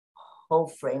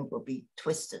frame will be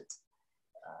twisted.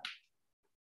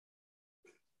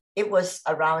 It was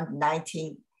around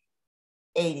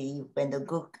 1980 when the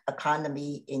good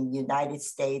economy in United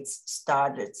States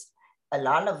started. A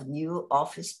lot of new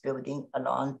office buildings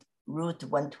along Route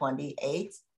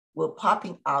 128 were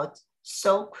popping out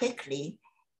so quickly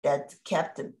that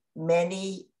kept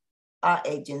many art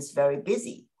agents very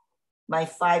busy. My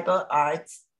fiber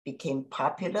arts became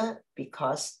popular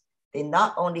because they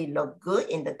not only look good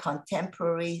in the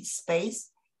contemporary space,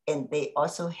 and they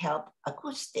also help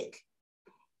acoustic.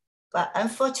 But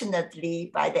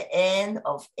unfortunately, by the end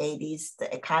of 80s, the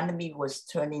economy was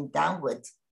turning downward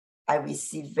I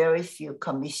received very few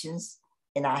commissions,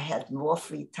 and I had more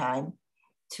free time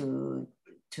to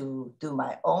do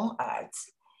my own art.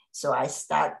 So I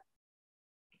start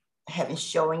having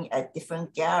showing at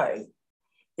different gallery.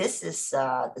 This is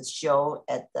the show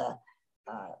at the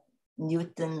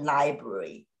Newton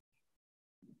Library.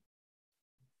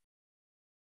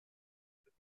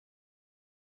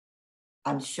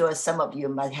 I'm sure some of you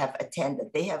might have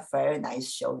attended. They have very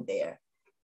nice show there.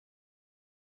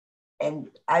 And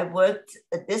I worked,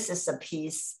 this is a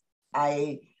piece,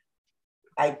 I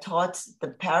taught the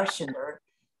parishioner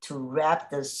to wrap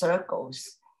the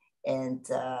circles, and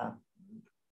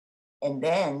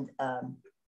then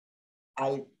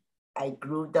I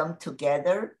glued them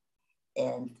together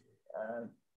and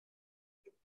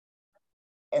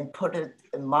put it,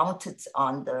 mounted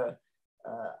on the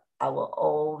our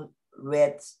old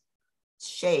red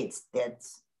shades that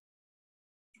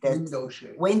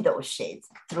window shades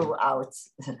throughout,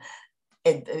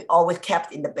 and always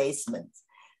kept in the basement.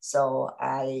 So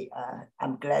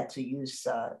I'm glad to use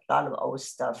a lot of old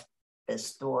stuff that's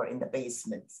stored in the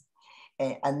basement.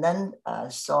 And then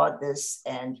saw this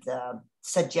and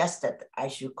suggested I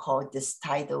should call this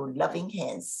title Loving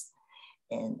Hands.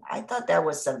 And I thought that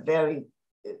was a very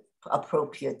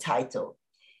appropriate title.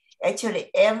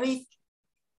 Actually, every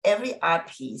art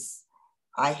piece,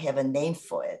 I have a name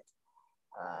for it.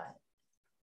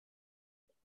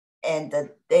 And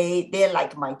they're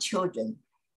like my children.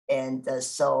 And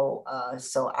so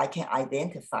I can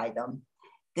identify them.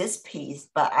 This piece,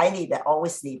 but I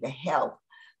always need the help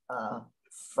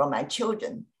from my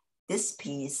children. This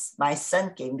piece, my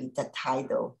son gave me the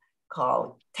title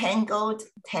called Tangled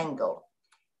Tangle.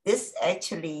 This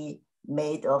actually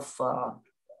made of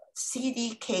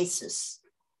CD cases,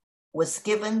 was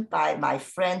given by my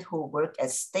friend who worked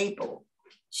at Staples.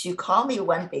 She called me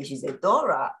one day, she said,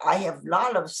 Dora, I have a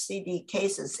lot of CD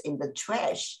cases in the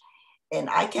trash, and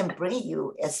I can bring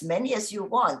you as many as you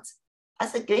want. I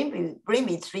said, bring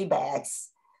me 3 bags.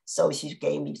 So she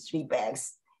gave me 3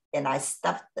 bags, and I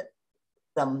stuffed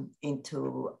them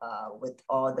into, with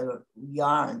all the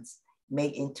yarns,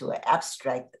 made into an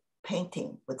abstract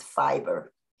painting with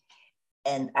fiber.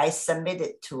 And I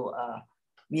submitted to a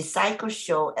recycle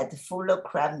show at the Fuller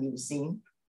Craft Museum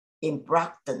in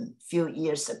Brockton a few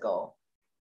years ago.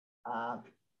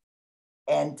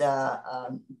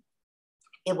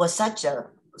 It was such a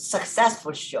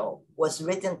successful show, was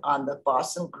written on the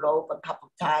Boston Globe a couple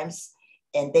of times,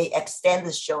 and they extended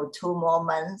the show 2 more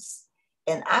months.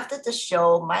 And after the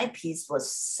show, my piece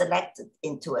was selected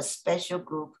into a special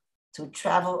group to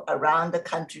travel around the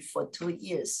country for 2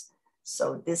 years.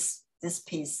 So this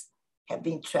piece had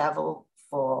been traveled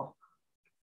for,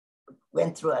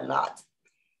 went through a lot.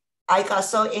 I got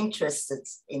so interested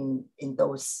in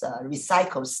those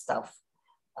recycled stuff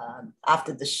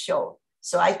after the show.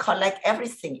 So I collect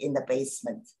everything in the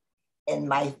basement. And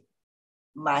my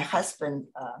husband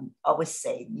always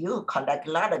say, you collect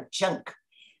a lot of junk.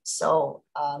 So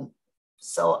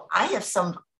I have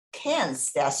some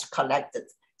cans that's collected.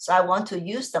 So I want to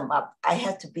use them up. I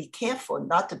had to be careful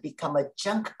not to become a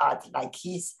junk art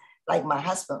like my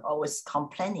husband always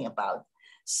complaining about.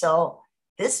 So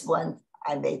this one,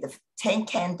 I made 10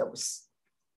 candles.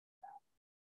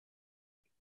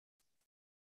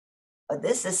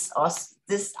 This is also,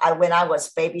 when I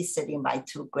was babysitting my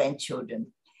 2 grandchildren,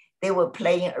 they were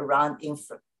playing around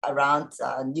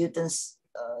Newton's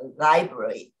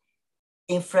library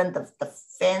in front of the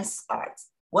fence art.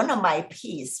 One of my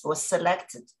pieces was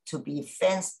selected to be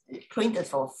printed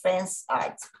for fence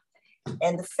art.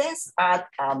 And the fence art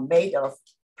are made of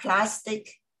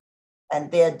plastic, and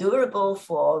they're durable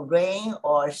for rain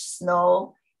or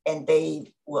snow, and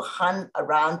they will hung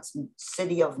around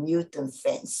city of Newton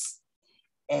fence.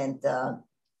 And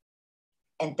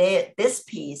this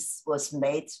piece was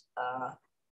made,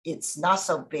 it's not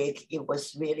so big, it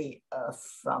was really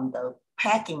from the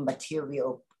packing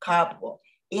material, cardboard.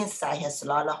 Inside has a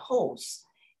lot of holes,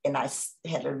 and I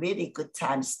had a really good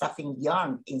time stuffing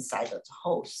yarn inside of the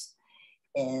holes.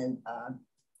 And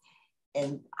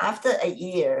after a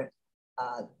year,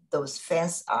 those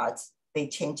fence arts, they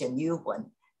change a new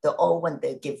one. The old one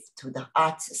they give to the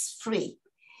artists free.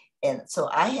 And so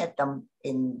I had them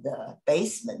in the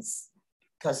basements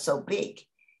because so big.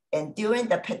 And during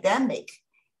the pandemic,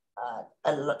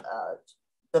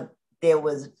 there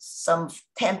was some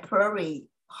temporary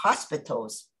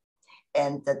hospitals,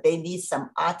 and they need some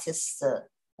artists'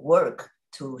 work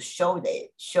to show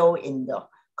in the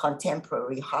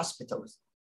contemporary hospitals.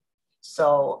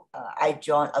 So I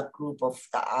joined a group of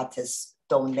the artists,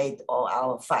 donate all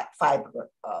our fiber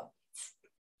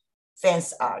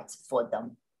fence art for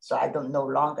them. So I don't no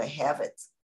longer have it.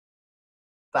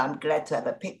 but I'm glad to have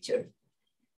a picture.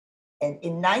 And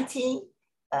in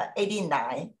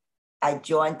 1989, I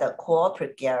joined the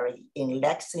corporate gallery in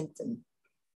Lexington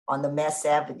on the Mass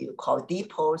Avenue called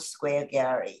Depot Square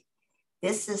Gallery.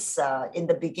 This is in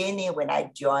the beginning when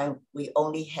I joined, we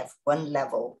only have one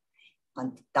level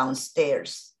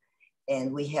downstairs,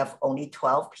 and we have only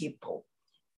 12 people.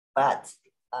 But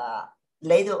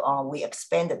later on, we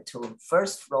expanded to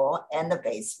first floor and the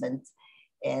basement,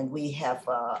 and we have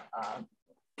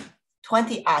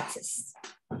 20 artists.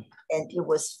 And it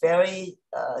was very,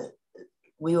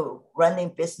 we were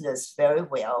running business very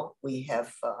well. We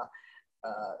have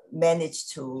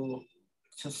managed to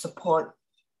support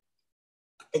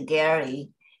the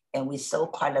gallery, and we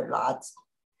sold quite a lot.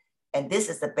 And this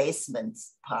is the basement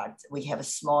part. We have a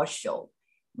small show.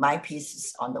 My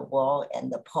pieces on the wall,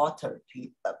 and the Porter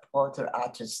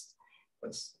artist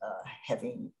was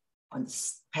having on the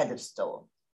pedestal.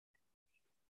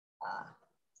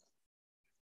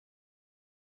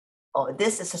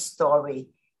 This is a story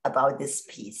about this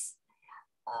piece.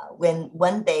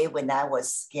 One day when I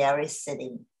was gallery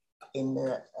sitting in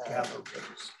the,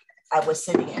 I was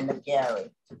sitting in the gallery,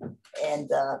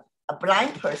 and a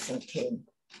blind person came,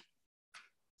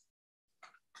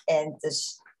 and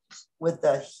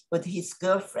with his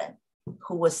girlfriend,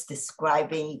 who was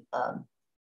describing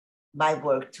my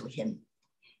work to him.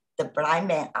 The blind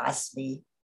man asked me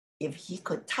if he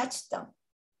could touch them.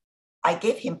 I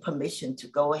gave him permission to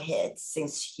go ahead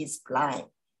since he's blind.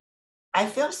 I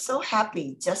felt so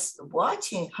happy just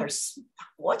watching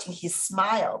his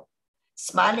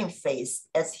smiling face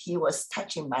as he was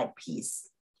touching my piece.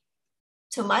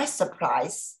 To my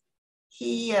surprise,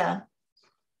 he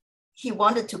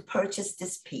wanted to purchase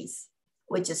this piece,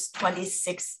 which is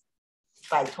 26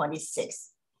 by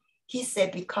 26. He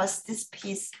said because this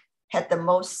piece had the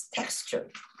most texture.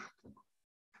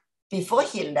 Before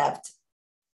he left,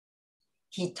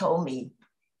 he told me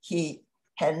he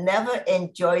had never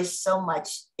enjoyed so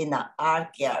much in an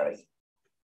art gallery.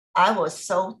 I was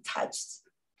so touched.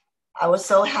 I was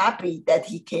so happy that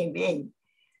he came in.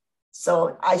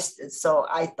 So I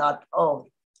thought, oh,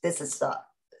 this is a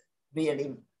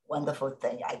really wonderful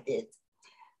thing I did.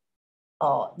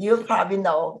 Oh, you probably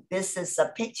know this is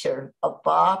a picture of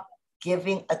Bob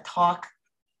giving a talk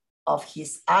of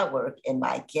his artwork in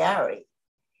my gallery.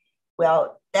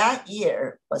 Well, that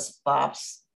year was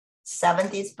Bob's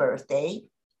 70th birthday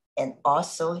and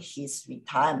also his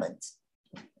retirement.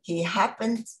 It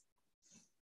happened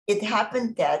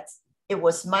that it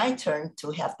was my turn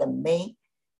to have the main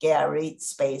gallery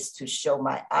space to show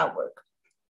my artwork.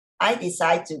 I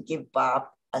decided to give Bob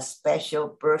a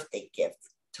special birthday gift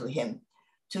to him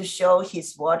to show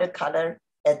his watercolor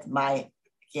at my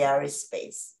gallery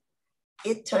space.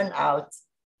 It turned out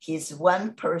his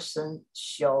one-person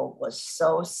show was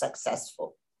so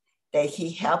successful that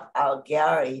he helped our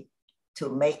gallery to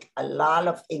make a lot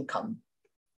of income.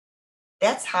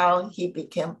 That's how he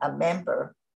became a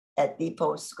member at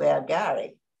Depot Square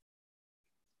Gallery.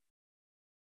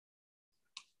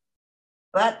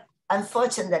 But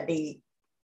unfortunately,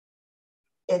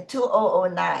 in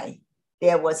 2009,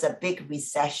 there was a big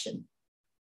recession.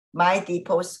 My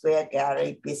Depot Square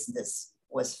Gallery business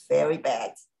was very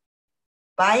bad.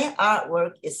 Buying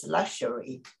artwork is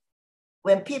luxury.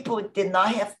 When people did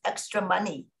not have extra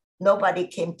money, nobody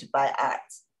came to buy art.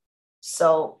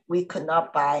 So we could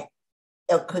not pay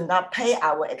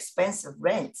our expensive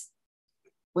rent.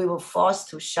 We were forced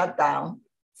to shut down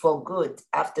for good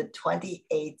after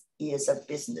 28 years of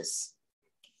business.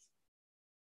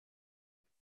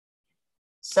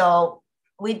 So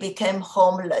we became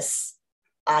homeless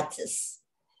artists.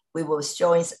 We were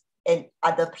showing in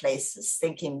other places,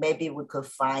 thinking maybe we could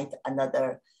find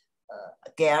another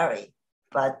gallery,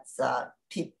 but some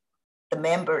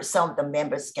of the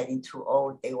members getting too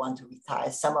old, they want to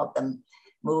retire. Some of them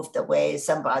moved away,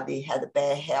 somebody had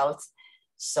bad health.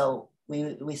 So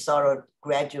we sort of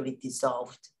gradually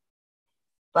dissolved.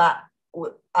 But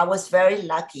I was very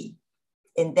lucky.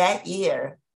 In that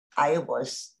year, I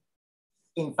was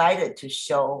invited to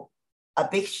show a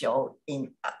big show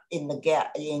in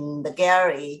the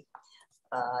gallery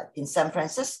in San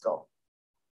Francisco.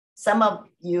 Some of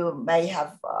you may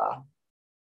have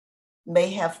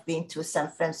been to San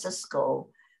Francisco.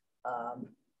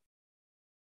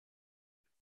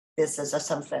 This is a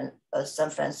San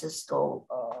Francisco,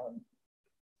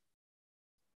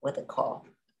 what they call,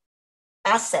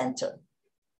 art center,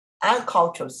 art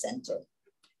cultural center.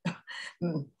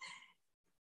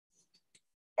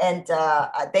 And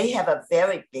they have a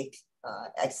very big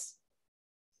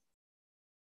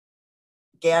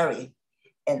gallery,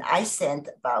 and I sent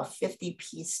about 50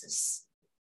 pieces.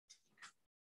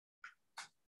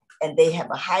 and they have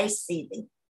a high ceiling.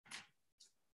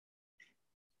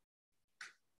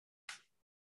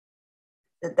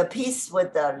 The piece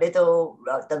with the little,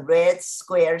 the red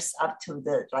squares up to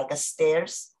the, like a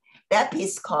stairs, that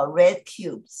piece called red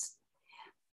cubes.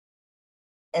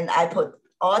 And I put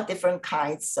all different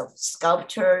kinds of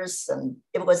sculptures, and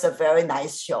it was a very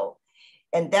nice show.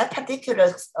 And that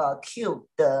particular cube,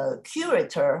 the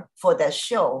curator for that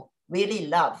show really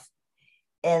loved.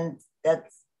 And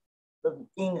that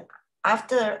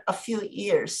after a few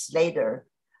years later,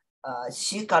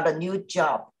 she got a new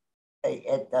job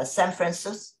at the San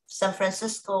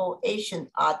Francisco Asian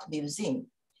Art Museum.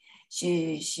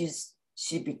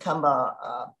 She become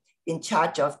in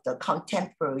charge of the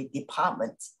contemporary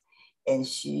department, and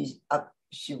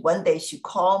one day she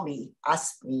called me,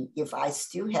 asked me if I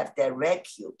still have their red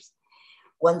cubes,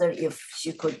 wondered if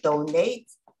she could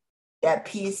donate that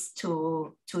piece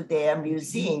to their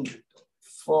museum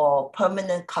for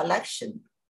permanent collection,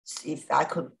 if I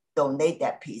could donate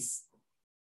that piece.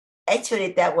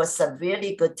 Actually, that was a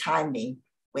really good timing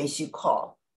when she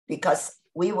called, because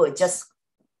we were just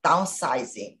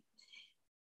downsizing.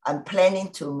 I'm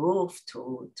planning to move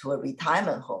to a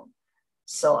retirement home.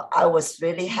 So I was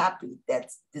really happy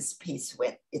that this piece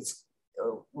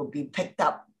will be picked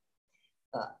up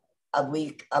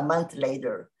a month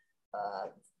later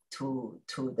to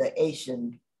the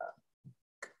Asian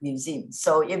Museum.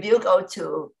 So if you go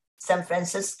to San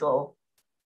Francisco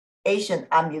Asian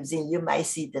Art Museum, you might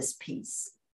see this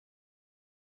piece.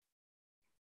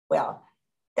 Well,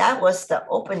 that was the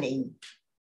opening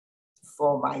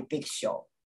for my big show.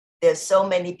 There's so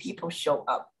many people show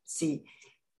up. See,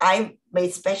 I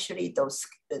made especially those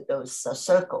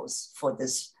circles for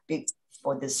this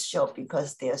show,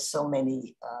 because there's so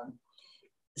many,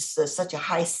 such a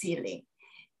high ceiling,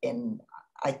 and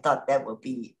I thought that would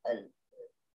be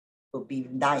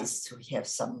nice to have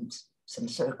some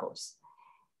circles.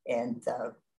 And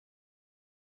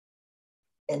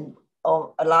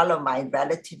a lot of my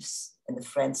relatives and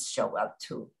friends show up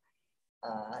to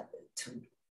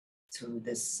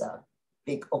this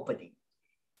big opening.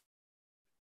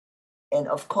 And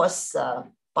of course,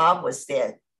 Bob was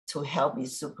there to help me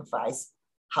supervise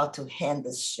how to hand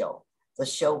the show. The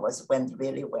show went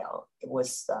really well. It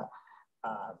was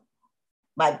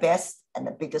my best and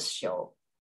the biggest show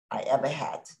I ever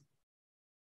had.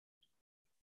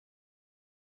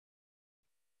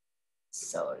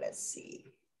 So let's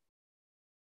see.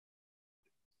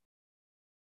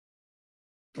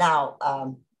 Now,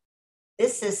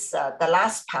 this is the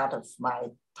last part of my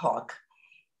talk.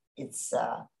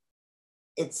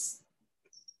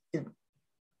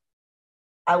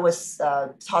 I was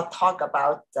talk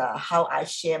about how I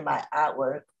share my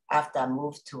artwork after I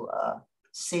moved to a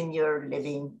senior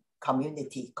living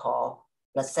community called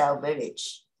LaSalle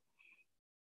Village.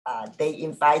 They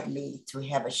invite me to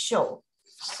have a show.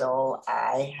 So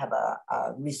I have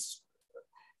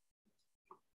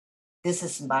this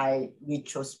is my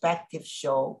retrospective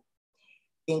show,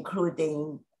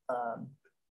 including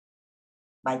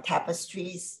my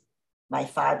tapestries, my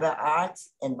fiber art,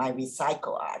 and my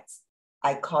recycle art.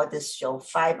 I call this show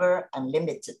Fiber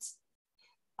Unlimited.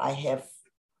 I have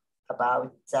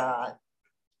about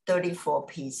 34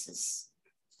 pieces.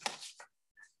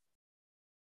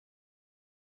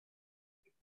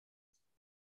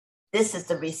 This is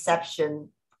the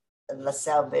reception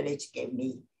LaSalle Village gave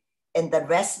me. And the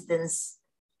residents,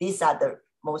 these are the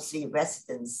mostly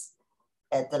residents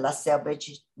at the LaSalle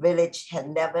Village had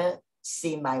never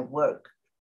seen my work,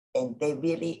 and they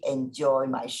really enjoy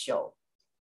my show.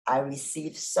 I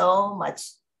received so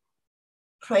much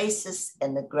praises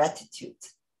and gratitude.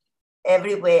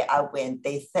 Everywhere I went,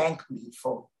 they thanked me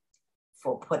for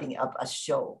putting up a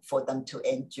show for them to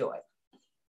enjoy.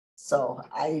 So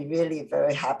I'm really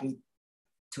very happy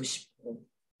to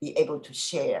be able to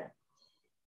share.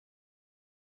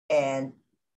 And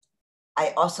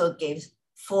I also gave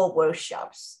 4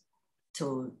 workshops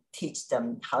to teach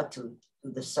them how to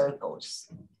do the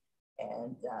circles.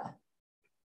 And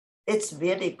it's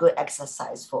really good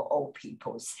exercise for old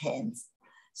people's hands.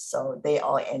 So they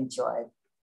all enjoy it.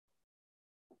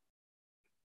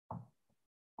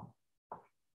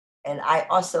 And I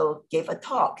also gave a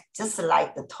talk, just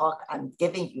like the talk I'm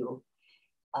giving you,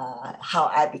 how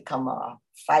I become a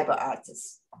fiber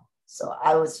artist. So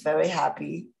I was very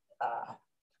happy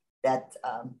that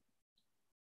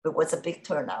it was a big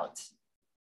turnout.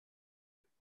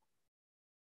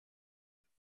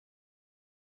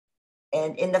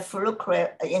 And in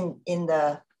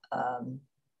the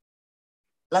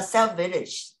LaSalle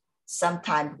Village,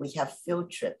 sometimes we have field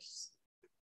trips.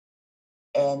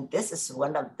 And this is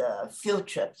one of the field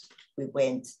trips we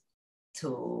went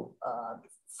to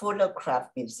Fuller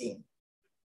Craft Museum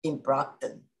in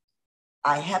Brockton.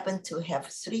 I happen to have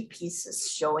 3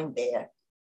 pieces showing there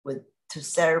to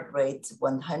celebrate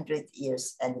 100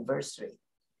 years anniversary.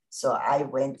 So I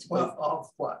went with of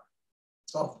what?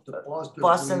 Of the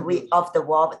Boston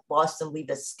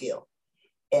Weaver Skill.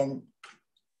 And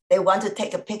they want to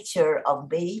take a picture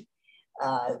of me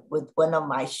with one of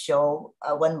my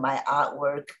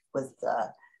artwork with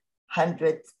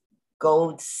 100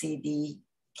 gold CD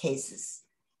cases.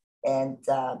 And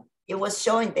it was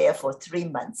showing there for 3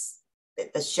 months.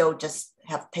 The show just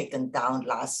have taken down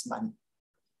last month.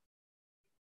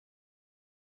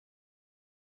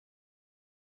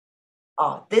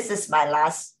 Oh, this is my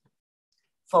last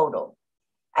photo.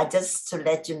 Just to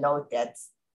let you know that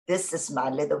this is my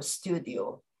little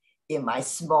studio in my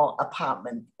small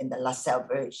apartment in the La Salle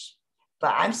Village.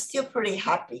 But I'm still pretty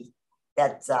happy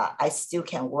that I still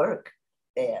can work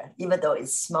there, even though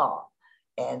it's small.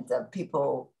 And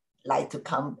people like to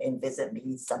come and visit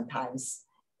me sometimes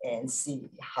and see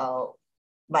how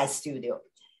my studio.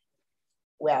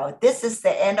 Well, this is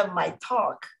the end of my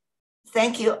talk.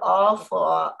 Thank you all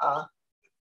for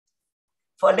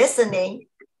listening.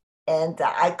 And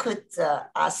I could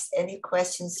ask any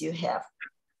questions you have.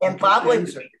 And Bob will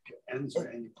answer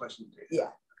any questions. Yeah,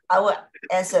 I will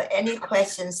answer any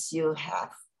questions you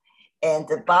have. And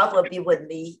Bob will be with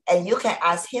me, and you can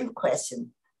ask him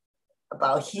questions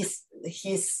about his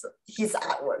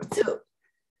artwork too.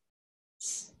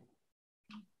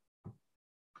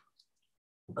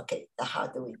 Okay, how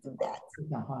do we do that?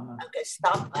 Okay,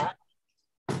 stop.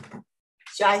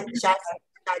 Should I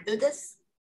do this?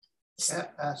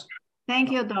 Ask.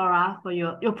 Thank you, Dora, for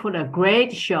you put a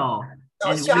great show.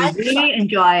 No, and we really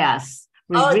enjoy us.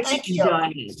 We really thank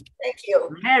enjoy you. it. Thank you.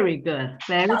 Very good.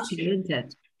 Very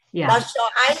talented. Yeah. Now,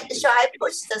 shall I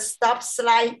push the stop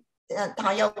slide?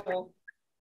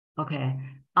 Okay.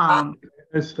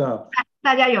 Let's stop.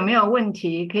 大家有没有问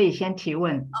题可以先提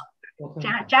问？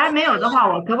假如没有的话，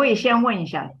我可不可以先问一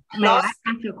下？ May I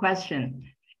ask a question?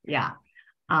 Yeah.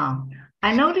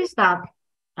 I noticed that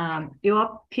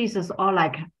your pieces are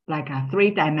like a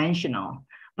 3-dimensional,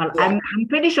 but yeah. I'm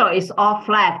pretty sure it's all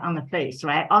flat on the face,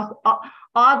 right? All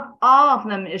of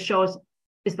them it shows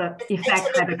is the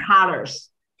effect by the colors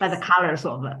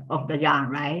of the yarn,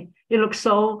 right? It looks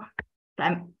so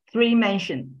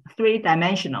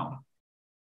 3-dimensional.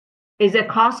 Is it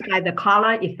caused by the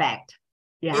color effect?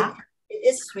 Yeah. It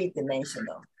is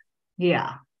 3-dimensional.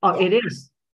 Yeah. Oh, yeah. It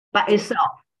is. By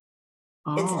itself.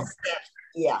 Oh. It's a step.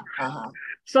 Yeah.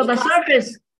 So because the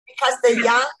surface. Because the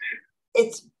yarn,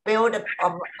 it's built of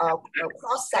a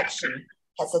cross section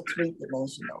has a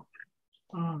 3-dimensional.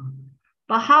 Oh.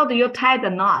 But how do you tie the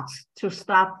knots to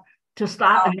start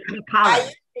another color?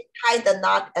 I usually tie the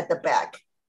knot at the back.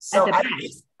 So I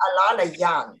use a lot of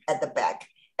yarn at the back.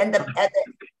 And at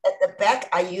the back,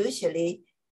 I usually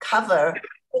cover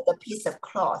with a piece of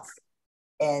cloth.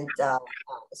 And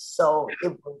so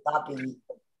it will not be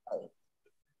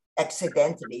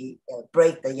accidentally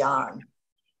break the yarn.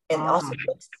 And also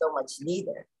looks so much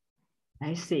neater.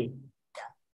 I see.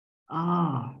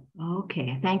 Oh,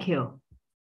 okay. Thank you.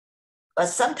 But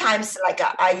sometimes, like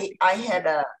I had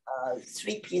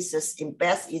 3 pieces in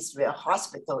Beth Israel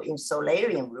Hospital in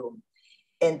solarium room,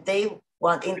 and they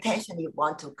intentionally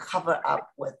want to cover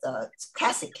up with a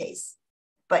plastic case,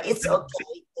 but it's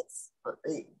okay. It's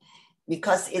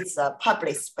because it's a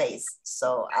public space,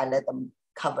 so I let them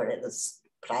cover it as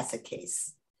plastic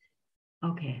case.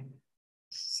 Okay.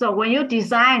 So when you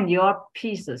design your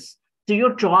pieces, do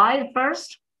you draw it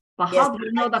first? But yes, how do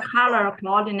you know the color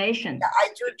coordination? Yeah,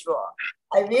 I do draw.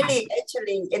 I really,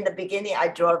 actually, in the beginning, I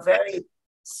draw very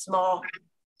small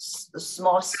sketch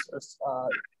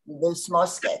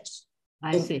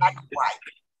in black and white.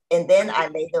 And then I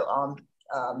later on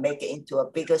make it into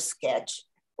a bigger sketch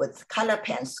with color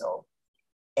pencil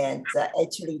and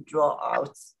actually draw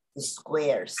out the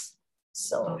squares.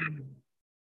 So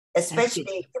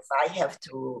especially if I have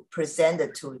to present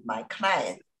it to my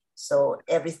client, so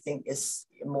everything is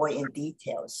more in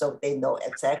detail, so they know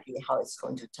exactly how it's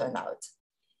going to turn out.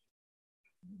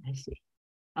 I see.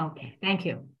 Okay, thank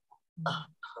you.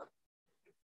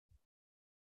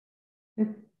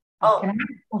 Can I ask a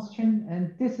question?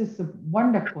 And this is a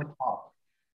wonderful talk.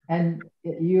 And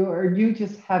you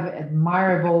just have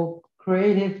admirable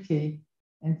creativity.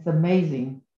 And it's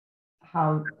amazing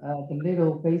how the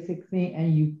little basic thing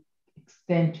and you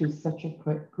extend to such a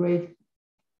great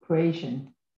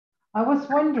creation. I was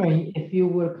wondering if you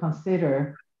would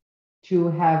consider to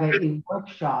have a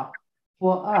workshop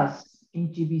for us in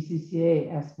GBCCA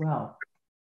as well.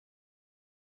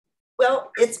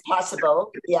 Well, it's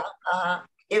possible, yeah.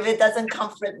 if it doesn't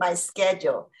conflict my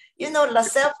schedule. You know,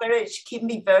 LaSalle Village keep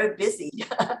me very busy.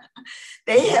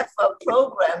 They have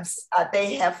programs,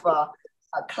 they have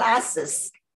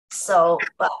classes. So,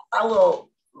 but I'll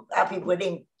be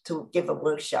willing to give a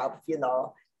workshop, you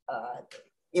know,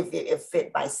 if it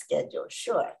fit my schedule,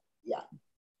 sure, yeah.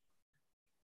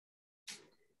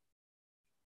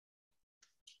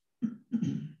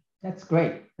 That's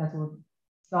great. That's what.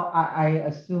 So I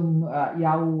assume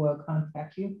Yahoo will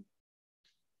contact you.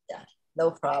 Yeah,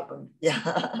 no problem. Yeah.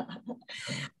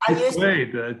 It's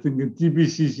great. I think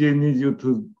GBCCA needs you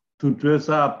to dress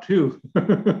up too.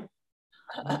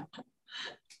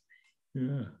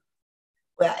 Yeah.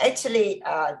 Well, actually,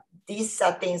 these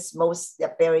are things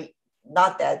they're very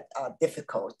not that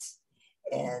difficult,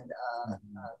 and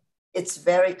it's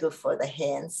very good for the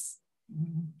hands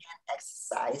and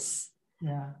exercise.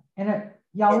 Yeah, and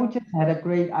Yahoo just had a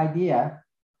great idea.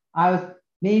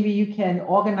 Maybe you can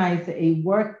organize a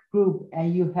work group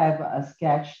and you have a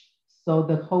sketch, so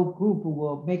the whole group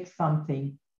will make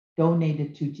something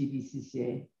donated to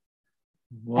GBCCA.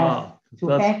 Wow,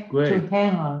 that's great. To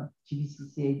hang on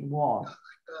GBCCA walls.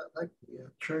 Like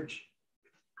the church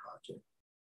project.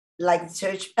 Like the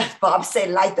church, Bob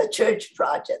said, like the church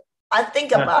project. I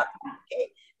think about it,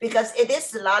 okay? Because it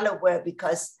is a lot of work,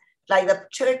 because like the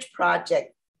church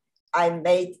project, I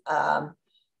made, I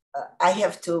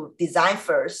have to design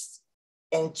first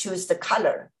and choose the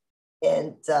color.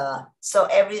 And so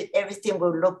everything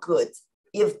will look good.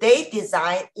 If they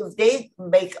design, if they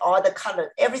make all the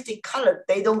color, everything colored,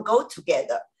 they don't go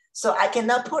together. So I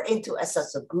cannot put into as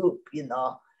a group, you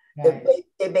know. Right.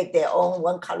 They make their own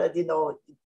one color, you know,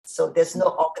 so there's no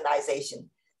organization.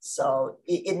 So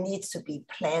it needs to be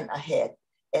planned ahead.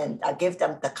 And I give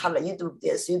them the color, you do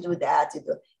this, you do that, you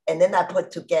do, and then I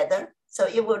put together. So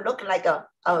it will look like a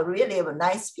really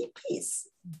nice piece.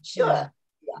 Sure. Yeah.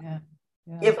 Yeah.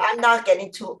 Yeah. If I'm not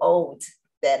getting too old,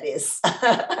 that is.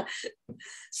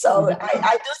 So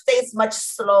I do things much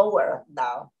slower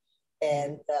now.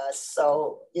 And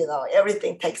so, you know,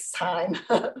 everything takes time.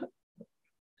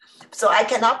 So I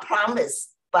cannot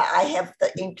promise, but I have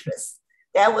the interest.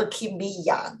 That will keep me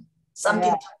young.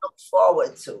 Something to look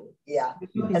forward to. Yeah.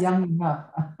 You're young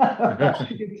enough.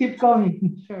 Keep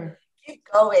going, sure. Keep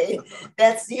going.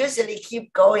 That's usually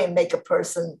keep going, make a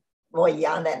person more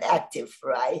young and active,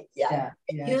 right? Yeah.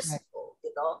 Useful, right.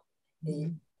 You know.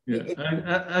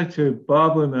 Yeah, actually,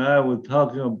 Bob and I were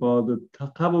talking about the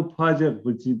couple project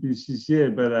for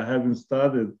GBCCA, but I haven't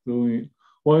started doing.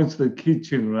 One is the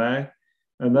kitchen, right?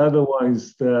 Another one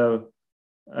is the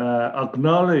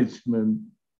acknowledgement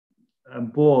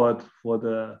board for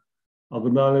the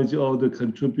acknowledge all the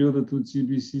contributor to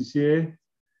GBCCA.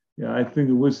 Yeah, I think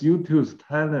with YouTube's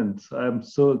talent, I'm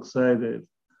so excited.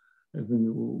 I think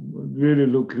really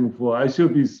looking for. I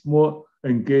should be more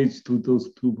engaged to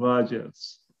those two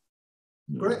projects.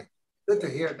 Great, good to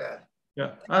hear that.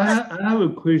 Yeah, I have a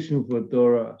question for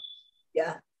Dora.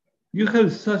 Yeah. You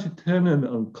have such talent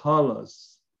on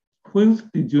colors. When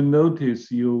did you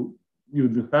notice you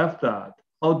have that?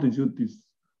 How did you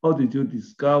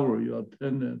discover your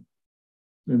talent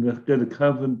and get the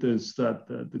confidence that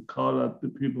the color, the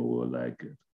people will like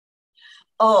it?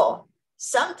 Oh,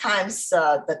 sometimes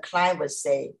the client would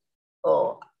say,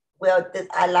 oh, well,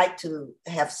 I like to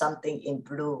have something in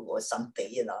blue or something,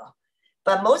 you know.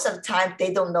 But most of the time,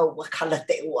 they don't know what color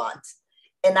they want.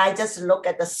 And I just look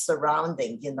at the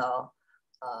surrounding, you know.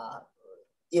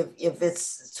 If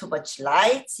it's too much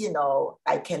light, you know,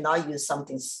 I cannot use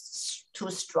something too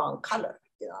strong color,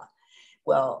 you know.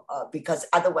 Well, because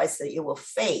otherwise it will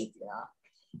fade, you know.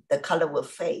 The color will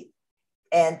fade.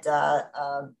 And,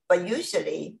 but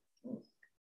usually,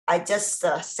 I just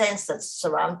sense the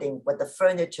surrounding with the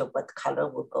furniture, what color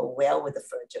will go well with the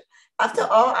furniture. After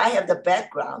all, I have the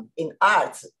background in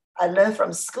art. I learned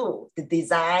from school, the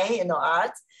design, you know,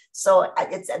 art. So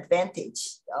it's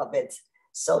advantage of it.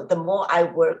 So the more I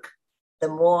work, the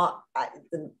more I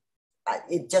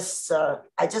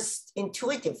just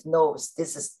intuitive knows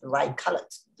this is the right color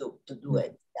to do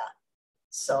it. Yeah.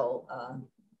 So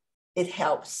it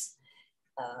helps.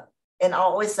 And I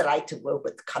always like to work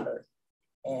with color.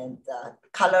 And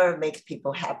color makes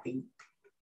people happy.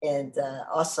 And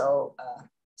also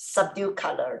subdued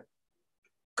color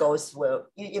goes well.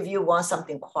 If you want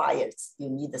something quiet, you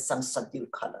need some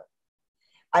subdued color.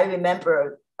 I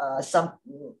remember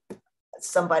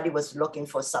somebody was looking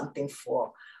for something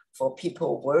for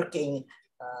people working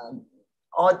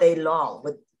all day long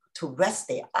to rest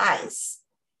their eyes.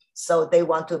 So they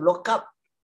want to look up.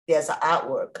 There's an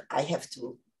artwork. I have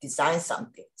to design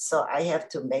something. So I have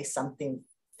to make something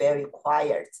very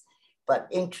quiet, but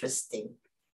interesting.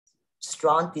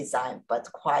 strong design,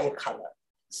 but quiet color.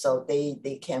 So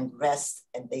they can rest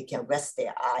and they can rest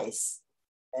their eyes.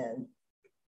 And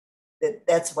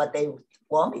that's what they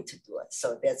want me to do.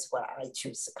 So that's why I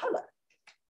choose the color.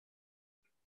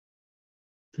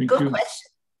 Good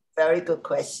question. Very good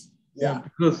question. Yeah,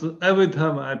 because every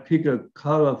time I pick a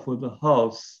color for the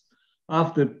house,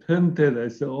 after painted, I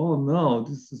say, oh no,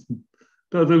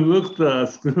 doesn't look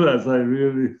as good as I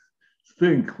really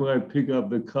think when I pick up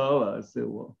the color. I say,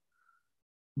 well,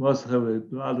 must have a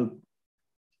lot of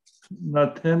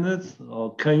not tenants,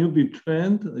 or can you be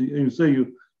trained? You say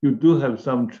you do have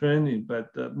some training,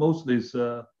 but mostly it's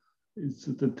the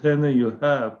tenant you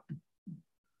have,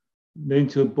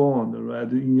 nature born, right,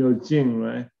 in your gene,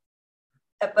 right?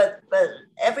 But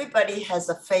everybody has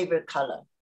a favorite color.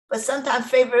 But sometimes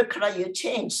favorite color you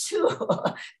change too.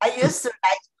 I used to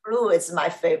like blue, it's my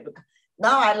favorite.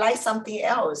 Now I like something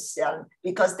else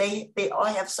because they all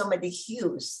have so many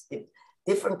hues,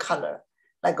 different color,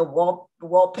 like a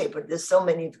wallpaper. There's so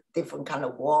many different kind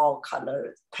of wall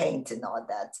color, paint and all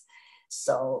that.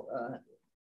 So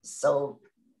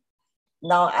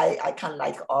now I kind of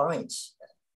like orange.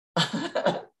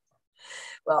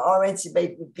 Well, orange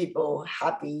makes people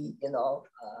happy, you know,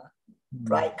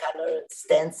 bright color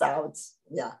stands out.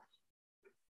 Yeah.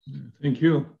 Thank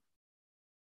you.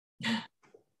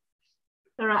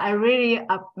 Sarah, I really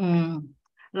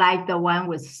like the one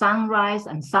with sunrise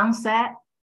and sunset.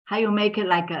 How you make it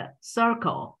like a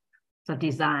circle, the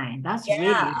design. That's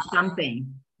really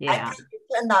something. Yeah. I think it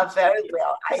turned out very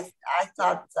well. I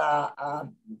thought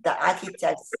the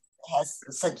architect has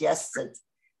suggested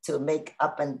to make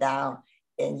up and down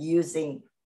and using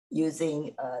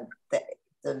the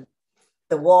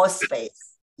wall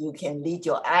space. You can lead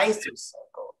your eyes to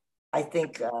circle. I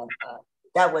think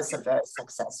that was a very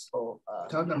successful.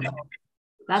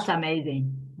 That's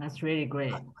amazing. That's really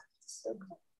great.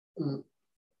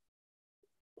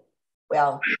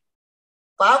 Well,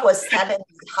 Bob was telling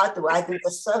me, how do I do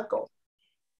the circle?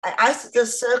 I asked the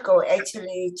circle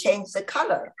actually change the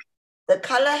color. The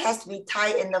color has to be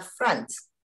tied in the front.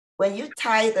 When you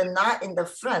tie the knot in the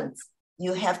front,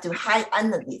 you have to hide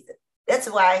underneath it. That's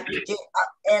why,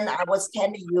 and I was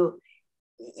telling you,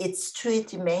 it's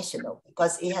three-dimensional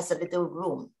because it has a little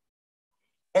room.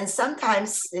 And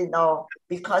sometimes, you know,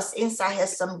 because inside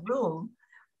has some room,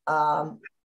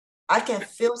 I can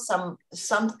feel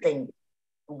something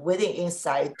within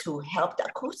inside to help the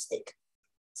acoustic.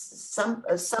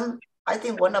 I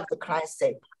think one of the clients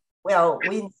said, well,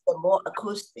 we need more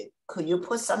acoustic. Could you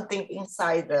put something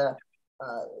inside the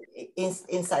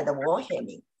wall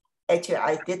hanging? Actually,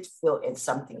 I did feel in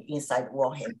something inside the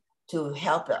wall hanging to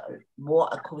help more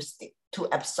acoustic, to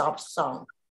absorb sound.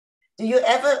 Do you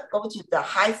ever go to the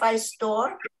hi-fi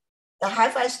store? The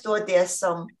hi-fi store, there's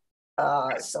some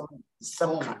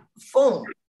foam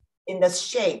in the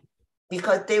shape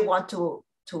because they want to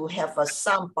have a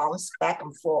sound bounce back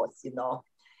and forth, you know.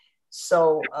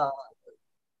 So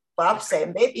Bob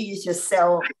said, maybe you should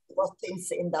sell those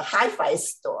things in the hi-fi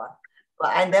store.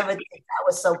 But I never did. I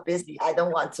was so busy. I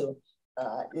don't want to.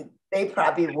 They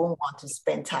probably won't want to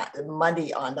spend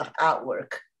money on the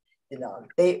artwork. You know,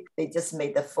 they just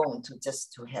made the phone to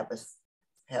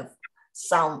have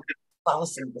sound,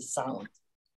 bouncing the sound.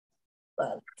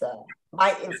 But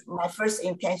my first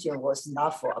intention was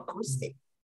not for acoustic,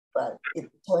 but it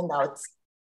turned out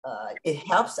it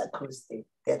helps acoustic.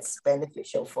 That's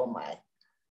beneficial for my.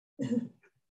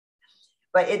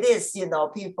 But it is, you know,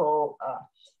 people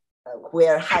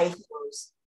wear high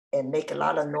heels and make a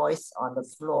lot of noise on the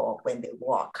floor when they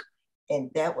walk,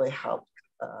 and that will help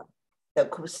the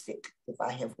acoustic if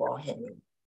I have wall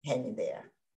hanging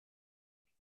there.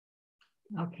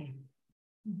 Okay.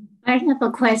 I have a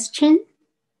question.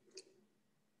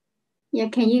 Yeah,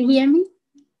 can you hear me?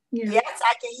 Yeah. Yes,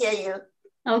 I can hear you.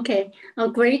 Okay, a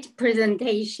great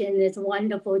presentation. It's a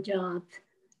wonderful job.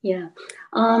 Yeah.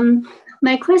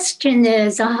 My question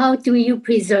is, how do you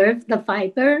preserve the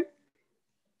fiber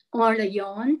or the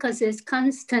yarn? Because it's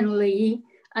constantly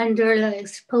under the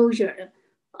exposure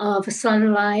of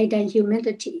sunlight and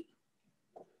humidity.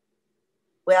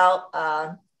 Well,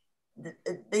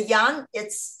 the yarn,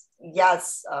 it's,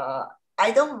 yes,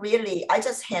 I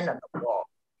just hang on the wall.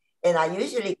 And I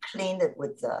usually clean it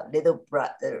with a little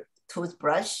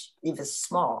toothbrush, if it's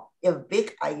small. If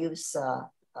big, I use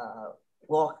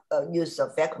use a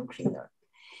vacuum cleaner.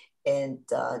 And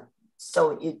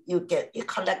so you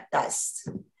collect dust.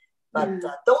 But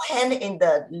don't hang it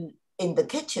in the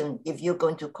kitchen if you're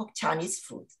going to cook Chinese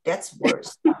food. That's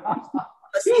worse.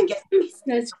 Because you get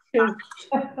That's true.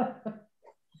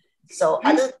 So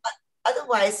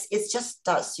otherwise, it's just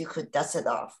dust. You could dust it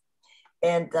off.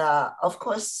 And of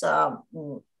course,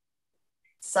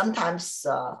 sometimes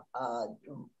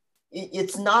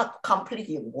it's not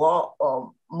completely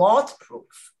moth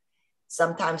proof.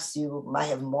 Sometimes you might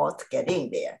have moth get in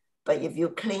there, but if you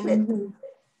clean it,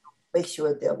 make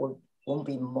sure there won't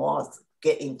be moth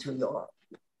get into your.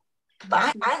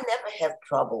 But I never have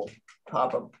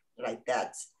problem like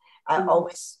that. I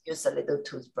always use a little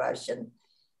toothbrush and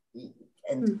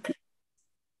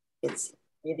it's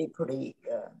really pretty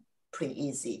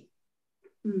easy.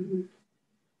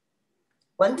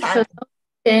 One time. So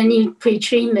any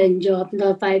pre-treatment of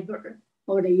the fiber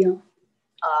or the young?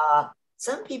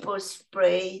 Some people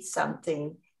spray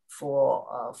something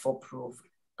for proof,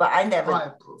 but I never.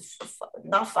 Fireproof.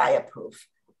 Not fireproof.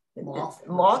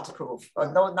 Moth proof.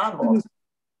 Or no, not moth.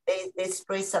 They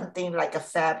spray something like a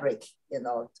fabric, you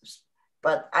know.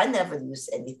 But I never use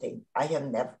anything. I have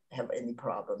never have any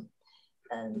problem,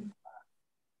 and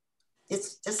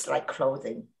it's just like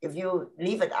clothing. If you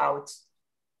leave it out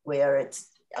where it's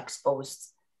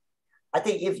exposed, I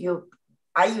think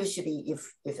I usually,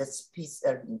 if it's a piece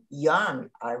of yarn,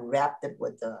 I wrap it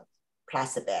with a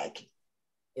plastic bag,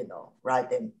 you know, rather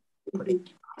than put it,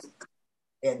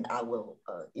 then it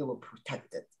will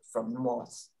protect it from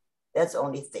moths. That's the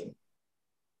only thing.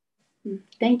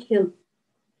 Thank you.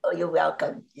 Oh, you're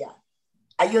welcome. Yeah.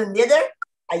 Are you a knitter?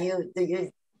 Do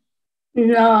you?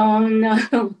 No.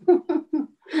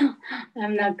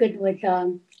 I'm not good with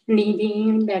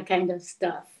knitting, that kind of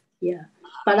stuff. Yeah.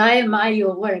 But I admire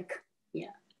your work.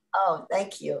 Yeah. Oh,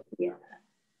 thank you. Yeah.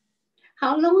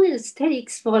 How long it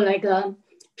takes for like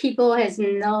people has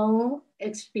no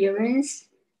experience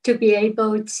to be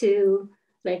able to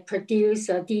like produce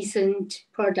a decent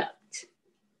product?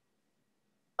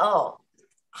 Oh,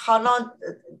 how long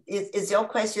is your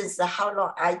question? Is how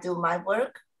long I do my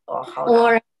work, or how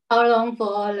long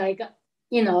for like,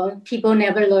 you know, people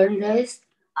never learn this?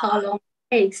 How long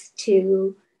it takes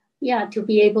to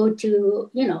be able to,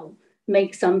 you know,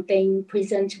 make something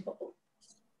presentable?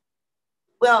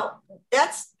 Well,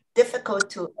 that's difficult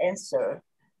to answer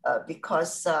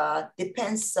because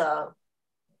depends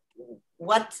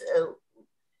what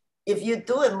if you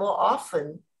do it more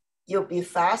often, you'll be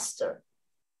faster.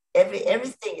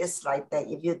 Everything is like that.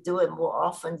 If you do it more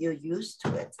often, you're used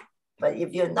to it. But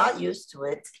if you're not used to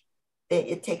it, then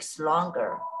it takes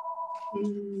longer.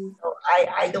 So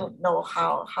I don't know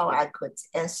how I could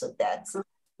answer that.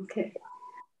 Okay.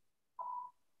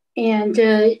 And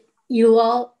you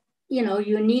all, you know,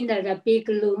 you needed a big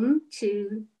loom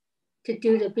to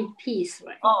do the big piece,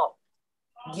 right? Oh,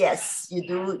 yes, you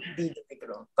do need a big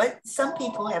loom. But some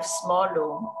people have small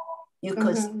loom. You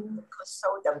could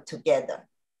sew them together.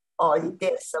 Or if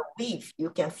there's a weave,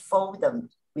 you can fold them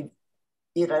with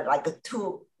either like a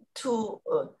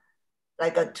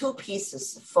two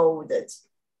pieces folded,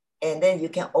 and then you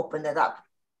can open it up.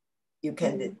 You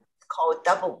can call it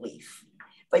double weave,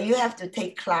 but you have to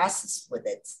take classes with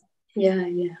it. Yeah.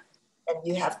 And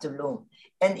you have to loom.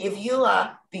 And if you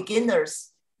are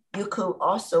beginners, you could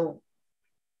also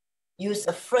use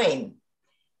a frame,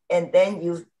 and then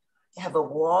you have a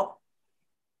wall.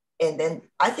 And then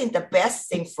I think the best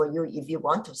thing for you, if you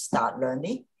want to start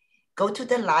learning, go to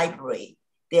the library.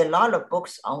 There are a lot of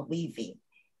books on weaving,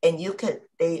 and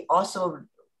they also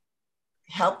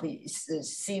help you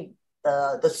see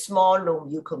the small loom.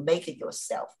 You can make it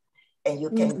yourself, and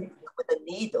you can with a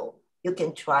needle. You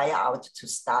can try out to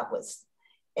start with,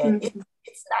 and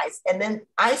it's nice. And then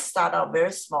I start out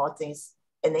very small things,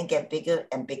 and then get bigger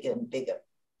and bigger and bigger,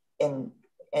 and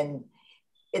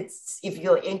it's, if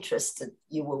you're interested,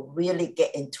 you will really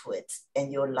get into it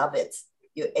and you'll love it.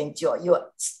 You enjoy.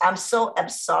 I'm so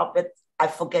absorbed, I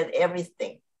forget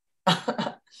everything.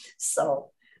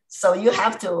 So you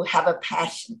have to have a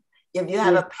passion. If you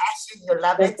have a passion, you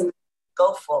love it,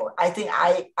 go for it. I think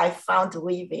I found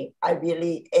weaving. I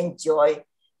really enjoy.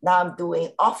 Now I'm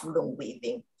doing off-loom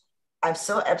weaving. I'm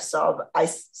so absorbed. I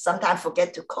sometimes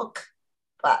forget to cook.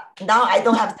 But now I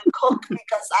don't have to cook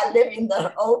because I live in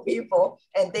the old people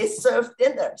and they serve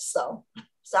dinner. So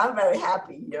I'm very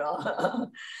happy, you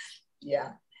know.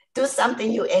 Yeah. Do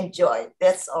something you enjoy.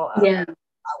 That's all I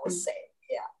would say.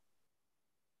 Yeah.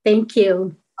 Thank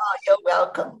you. Oh, you're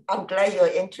welcome. I'm glad you're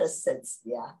interested.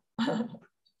 Yeah.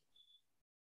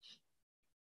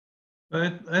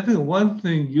 I think one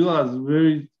thing you are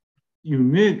very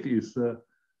unique is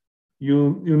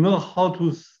you know how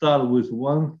to start with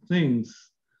one thing,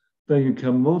 then you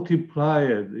can multiply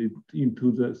it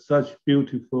into such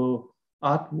beautiful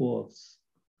artworks.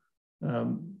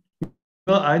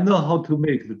 I know how to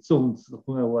make the 粽子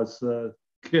when I was a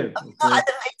kid. Okay? How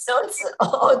to make 粽子?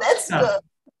 Oh, that's good.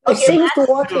 It Okay, seems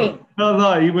working. No,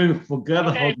 I even forget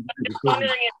how to make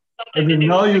films. And then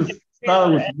now you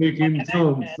start with making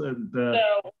films, and So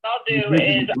what I'll do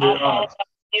making is great I'll follow art. up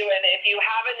with you, and if you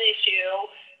have an issue,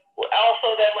 also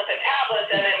then with the tablet,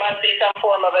 then it must be some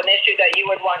form of an issue that you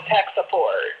would want tech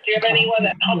support. Do you have anyone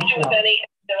that helps you with any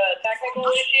technical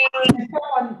issues?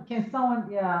 Can someone,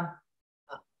 yeah.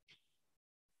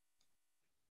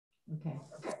 Okay.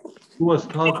 Who was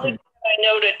talking? What I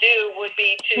know to do would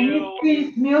be to. Can you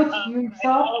please mute yourself?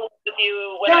 follow up with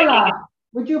you when I Stella, can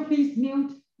would you please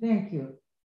mute? Thank you.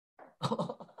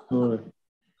 Sorry.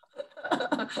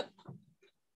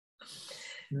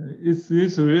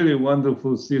 It's really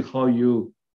wonderful to see how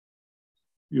you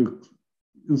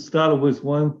start with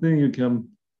one thing, you can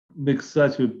make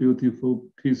such a beautiful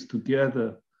piece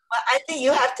together. Well, I think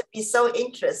you have to be so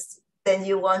interested, then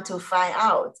you want to find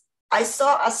out. I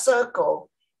saw a circle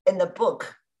in the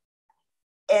book,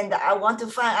 and I want to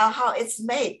find out how it's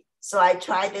made. So I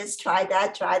try this, try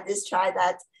that, try this, try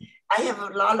that. I have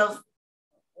a lot of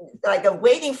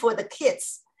waiting for the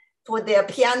kids for their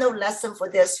piano lesson, for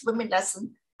their swimming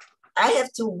lesson. I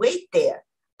have to wait there.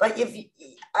 But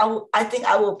I think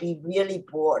I will be really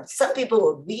bored. Some people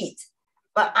will read,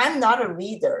 but I'm not a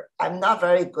reader. I'm not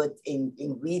very good in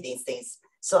reading things.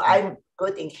 So I'm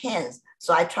good in hands.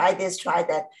 So I try this, try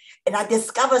that, and I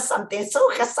discover something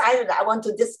so excited. I want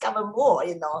to discover more,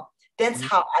 That's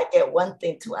how I get one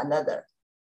thing to another.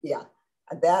 Yeah,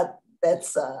 and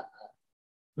that's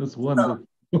wonderful.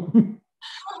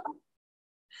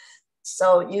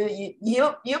 So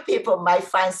you people might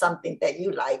find something that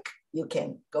you like. You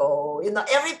can go.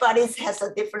 Everybody has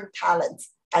a different talent.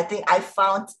 I think I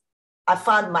found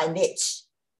my niche,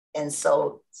 and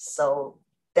so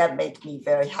that made me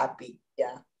very happy.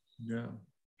 Yeah. Yeah.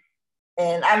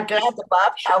 And I'm glad that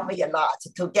Bob helped me a lot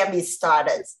to get me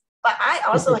started. But I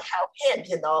also help him,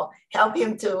 help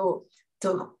him to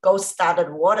go start a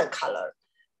watercolor.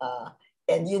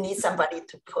 And you need somebody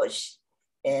to push.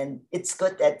 And it's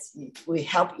good that we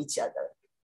help each other.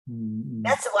 Mm-hmm.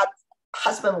 That's what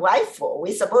husband and wife for.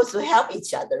 We're supposed to help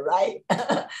each other, right?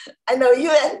 I know you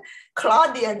and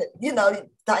Claudia,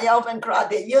 Danielle and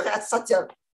Claudia, you had such a,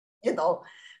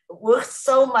 work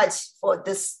so much for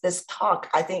this talk.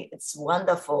 I think it's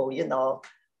wonderful, your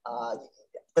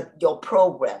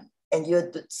program, and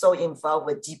you're so involved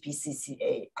with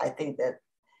GPCCA. I think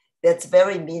that's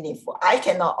very meaningful. I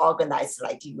cannot organize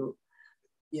like you,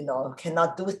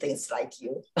 cannot do things like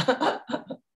you.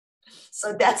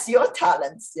 So that's your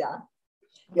talents, yeah.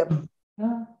 Yep.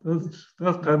 That's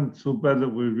kind of so bad that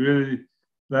we really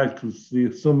like to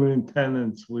see so many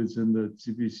talents within the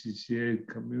GPCCA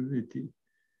community.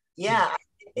 Yeah,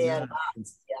 yeah.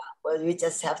 Well, we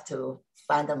just have to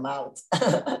find them out.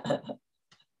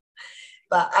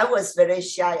 But I was very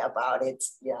shy about it.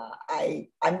 Yeah,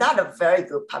 I'm not a very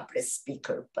good public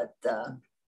speaker, but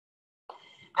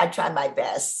I try my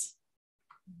best.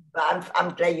 But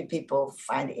I'm glad you people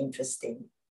find it interesting.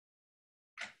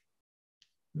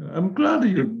 I'm glad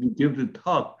you give the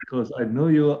talk because I know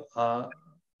you are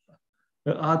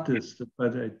an artist,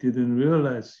 but I didn't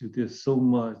realize you did so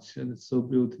much and it's so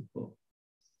beautiful.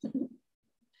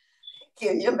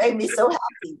 You made me so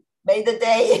happy. Made the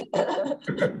day.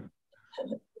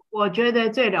 我觉得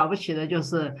最了不起的就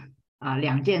是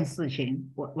两件事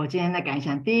情。我今天的感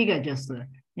想，第一个就是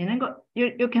你能够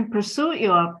you can pursue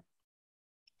your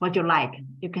what you like,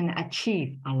 you can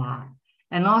achieve a lot,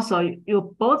 and also you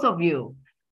both of you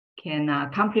can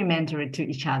complementary to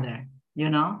each other,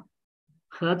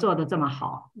 合作的这么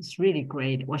好 it's really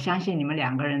great. 我相信你们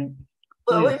两个人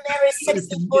Well, we married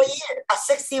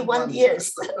 61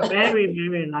 years. Very,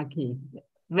 very lucky.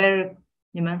 Very,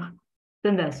 你们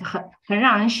真的是很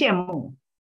让人羡慕，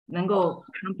能够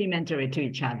complementary to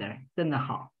each other， 真的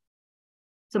好，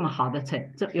这么好的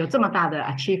有这么大的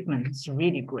achievement is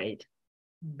really great，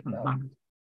 很棒。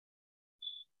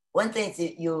One thing is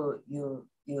you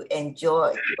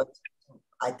enjoy what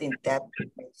I think that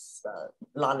makes a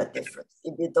lot of difference.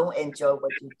 If you don't enjoy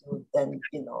what you do, then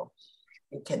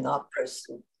you cannot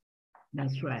pursue.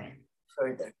 That's right.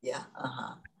 Further, yeah.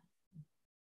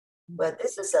 But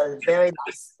this is a very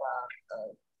nice,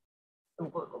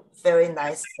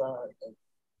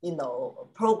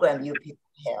 program you people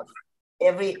have.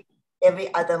 Every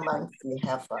other month you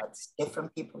have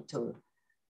different people to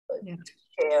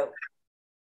share.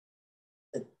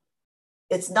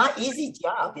 It's not easy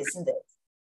job, isn't it?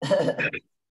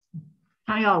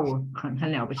 唱耀舞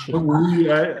很了不起。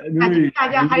大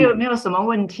家还有没有什么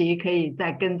问题可以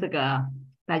再跟这个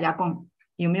大家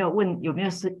有没有问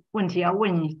题要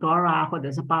问 Dora 或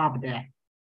者是 Bob 的？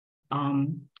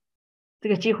这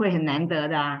个机会很难得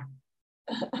的啊。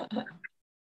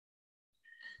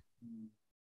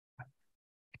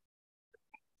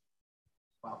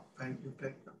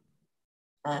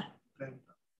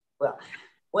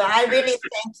Well, I really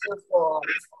thank you for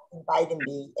inviting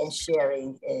me and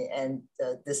sharing and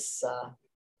this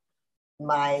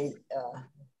my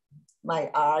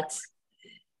art,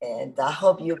 and I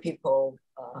hope you people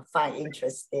find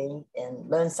interesting and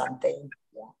learn something.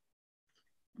 Yeah.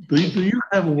 Do you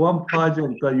have one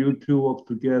project that you two work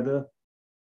together?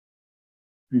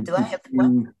 Do I have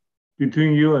one?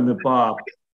 Between you and Bob?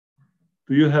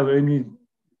 Do you have any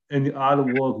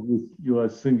artwork with you are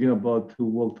thinking about to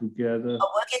work together?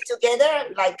 Working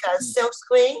together, like a silk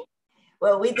screen?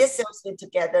 Well, we did silk screen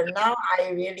together. Now I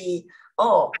really,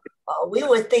 we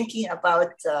were thinking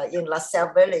about in La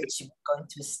Salle Village, we're going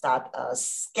to start a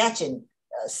sketching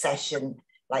session,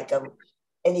 like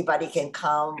anybody can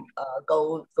come,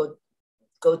 go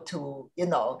to, you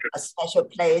know, a special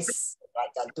place,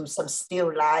 like do some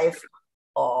still life,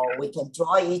 or we can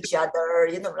draw each other,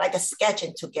 you know, like a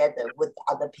sketching together with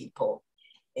other people.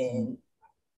 And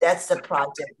that's the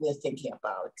project we're thinking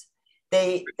about.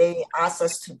 They asked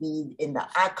us to be in the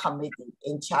art committee,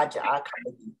 in charge of art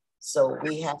committee. So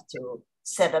we have to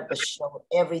set up a show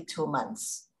every 2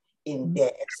 months in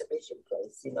their exhibition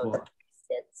place, you know, the place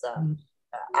that's,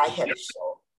 I had a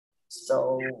show.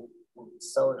 So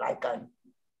like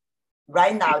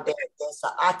right now, there's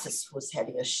an artist who's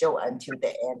having a show until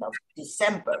the end of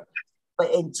December.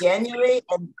 But in January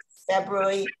and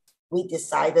February, we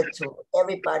decided to,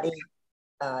 everybody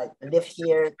live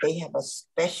here, they have a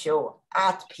special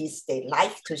art piece they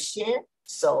like to share.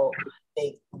 So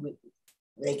they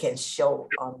can show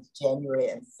on January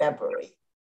and February.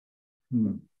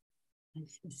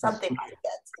 Something like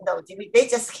that. You know, they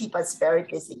just keep us very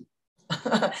busy.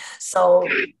 So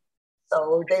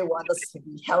they want us to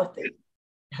be healthy.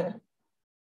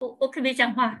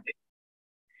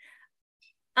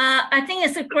 I think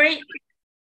it's a great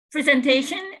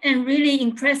presentation and really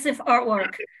impressive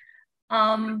artwork.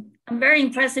 I'm very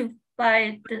impressed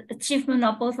by the achievement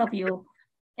of both of you.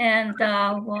 And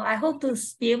well, I hope to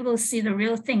be able to see the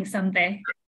real thing someday.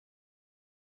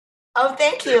 Oh,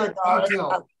 thank you,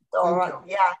 Dora. Dora.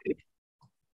 Yeah.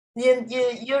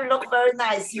 You look very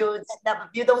nice. You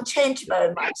don't change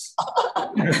very much.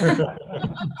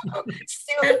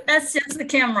 That's just the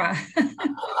camera.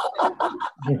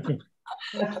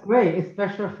 That's great,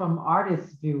 especially from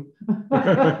artist's view.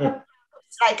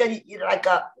 It's like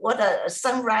a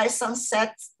sunrise,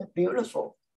 sunset,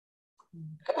 beautiful.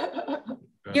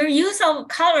 Your use of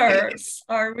colors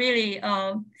are really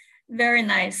very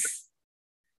nice.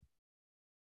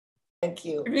 Thank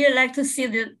you. I really like to see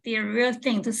the real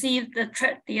thing, to see the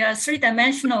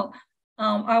three-dimensional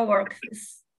artwork.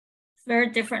 It's very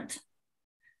different.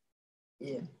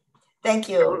 Yeah. Thank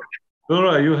you.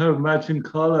 Dora, you have matching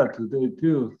color today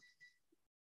too.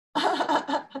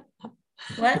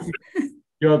 What?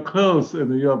 Your clothes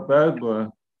and your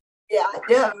background. Yeah,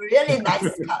 they have really nice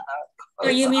color. Oh,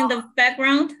 you mean the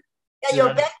background? Yeah,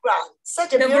 your background.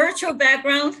 Such a the virtual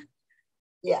background?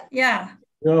 Yeah. Yeah.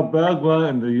 Your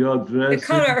background and your dress. The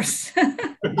colors.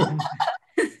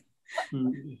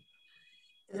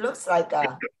 It looks like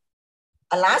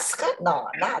Alaska? No,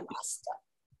 not Alaska.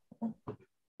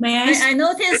 May I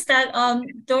noticed that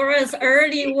Dora's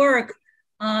early work,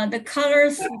 the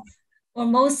colors were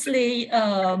mostly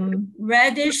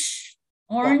reddish,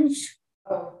 orange,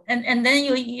 and then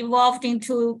you evolved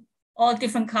into all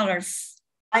different colors.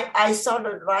 I saw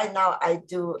that right now I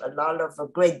do a lot of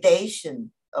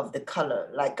gradation of the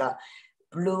color, like a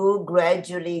blue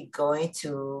gradually going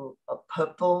to a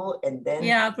purple, and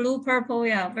then blue, purple,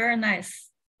 very nice.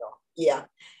 Yeah,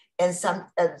 and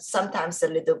sometimes a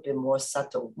little bit more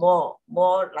subtle,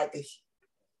 more like a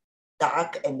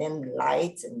dark and then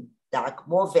light and dark,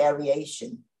 more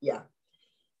variation. Yeah,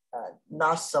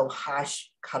 not so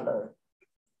harsh color,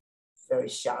 very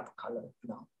sharp color.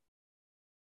 No.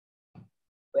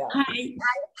 Well,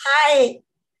 hi.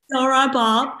 Dora,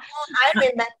 Bob. I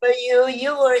remember you.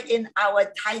 You were in our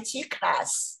Tai Chi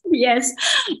class. Yes,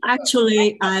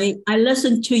 actually, I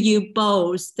listened to you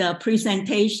both, the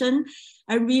presentation.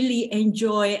 I really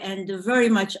enjoy and very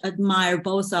much admire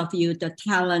both of you, the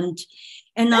talent.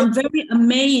 And I'm very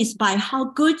amazed by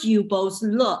how good you both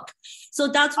look. So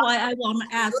that's why I want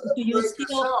to ask, do you still...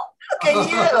 Look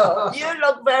at you. You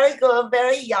look very good,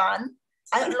 very young.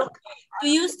 Do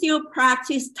you still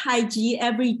practice Tai Chi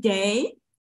every day?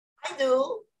 I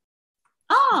do.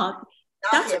 Oh,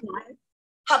 that's right.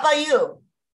 How about you?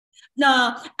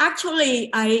 No, actually,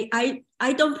 I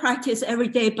don't practice every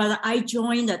day, but I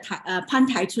joined the Pan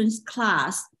Tai Chun's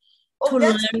class to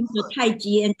learn the Tai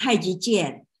Chi and Tai Chi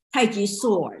Jian, Tai Chi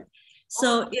sword.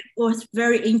 So it was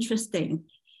very interesting.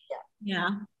 Yeah.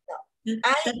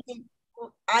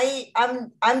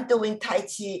 I'm doing Tai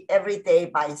Chi every day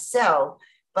myself,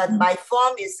 but my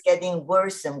form is getting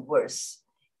worse and worse.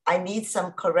 I need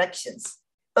some corrections.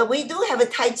 But we do have a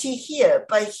Tai Chi here,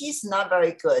 but he's not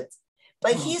very good.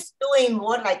 But he's doing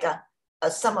more like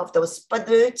some of those 八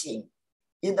段锦.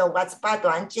 You know what's 八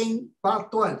段锦? 八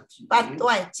段锦. 八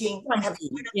段锦. Have you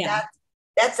heard of that?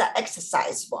 That's an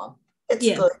exercise form. It's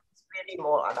good. It's really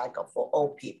more like for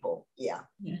old people. Yeah.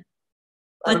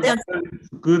 But it's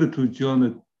good to join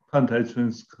the Pan Tai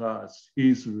Chun's class.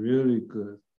 He's really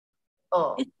good.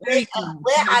 Oh, where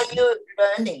are you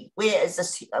learning? Where is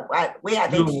this? Where are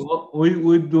they?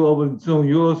 We do over Zoom.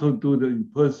 You also do the in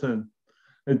person.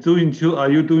 Doing too. Are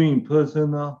you doing in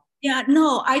person now? Yeah,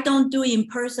 no, I don't do in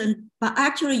person, but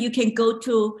actually you can go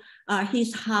to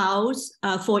his house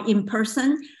for in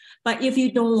person. But if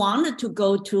you don't want to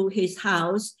go to his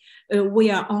house,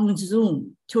 we are on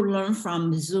Zoom to learn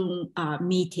from Zoom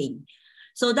meeting.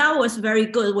 So that was very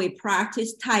good. We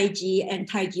practiced Tai Chi and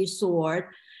Tai Chi sword.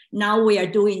 Now we are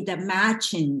doing the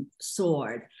matching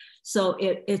sword. So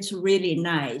it's really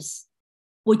nice.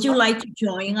 Would you like to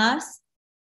join us?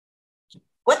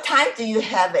 What time do you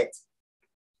have it?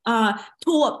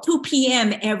 2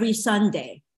 p.m. every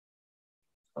Sunday.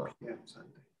 Oh, yeah,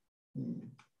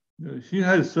 Sunday. She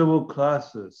has several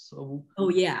classes. So, oh,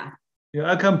 yeah.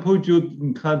 Yeah, I can put you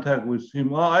in contact with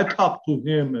him. I talked to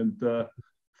him and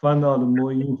find out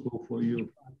more info for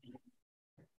you.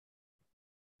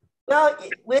 Well,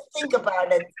 we'll think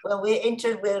about it. When we're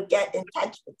interested, we'll get in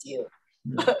touch with you.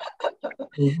 Yeah.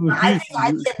 I think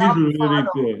I cannot really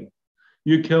good.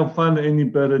 You can't find any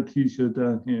better teacher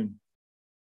than him.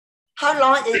 How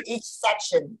long is each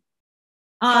section?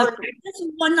 It's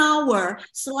 1 hour,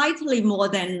 slightly more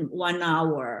than 1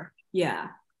 hour. Yeah.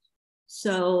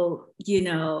 So, you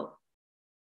know,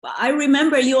 I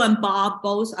remember you and Bob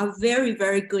both are very,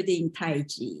 very good in Tai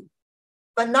Chi.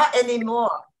 But not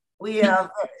anymore. We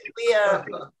are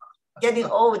getting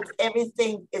old.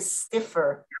 Everything is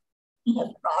stiffer.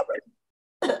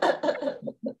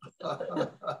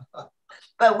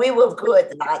 But we were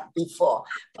good not before.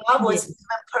 Bob was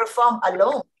perform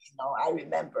alone, you know, I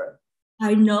remember.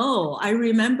 I know. I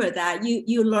remember that.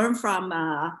 You learn from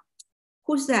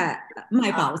who's that?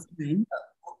 My boss.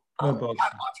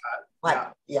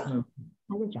 What? Yeah.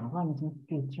 他就讲话，你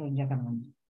说人家干嘛？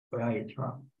不要也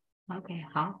说。OK，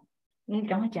 好，你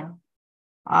赶快讲。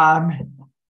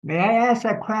May I ask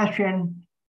a question?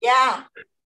 Yeah.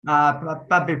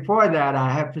 But before that, I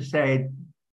have to say,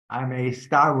 I may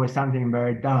start with something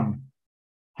very dumb.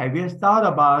 Have you thought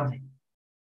about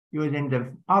using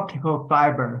the optical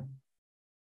fiber?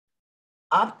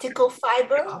 Optical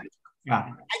fiber?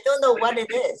 Yeah. I don't know what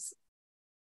it is.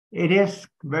 It is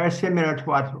very similar to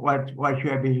what you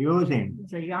have been using.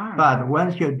 It's a yarn. But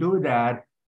once you do that,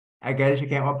 I guess you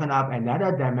can open up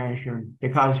another dimension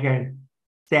because you can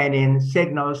send in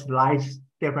signals, lights,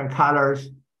 different colors,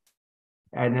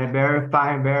 and a very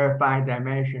fine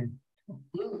dimension.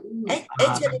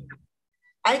 Actually,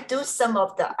 I do some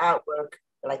of the artwork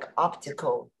like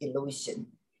optical illusion.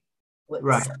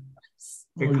 Right.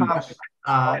 Because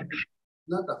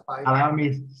allow me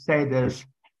to say this.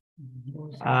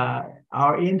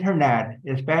 Our internet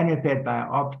is benefited by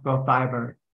optical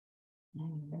fiber,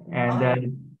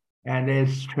 and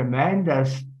it's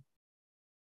tremendous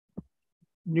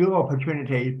new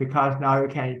opportunities because now you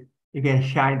can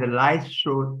shine the light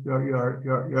through your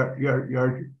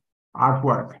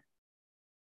artwork.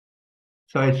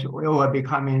 So it will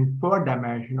becoming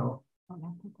 4-dimensional.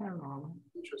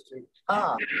 Interesting.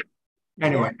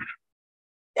 Anyway.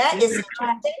 That is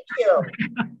interesting. Thank you.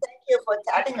 Thank you for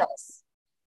telling us.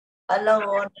 I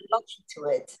want to look into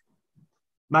it.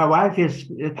 My wife is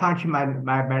punching my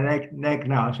neck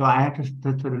now, so I have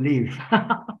to leave.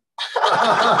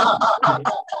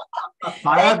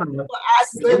 Thank you for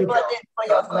asking for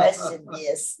your question.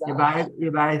 Yes.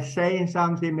 If I saying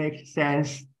something makes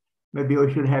sense, maybe we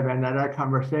should have another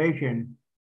conversation.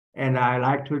 And I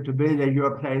like to visit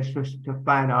your place to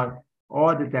find out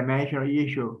all the dimensional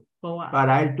issue. But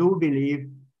I do believe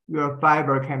your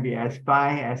fiber can be as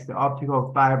fine as the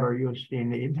optical fiber used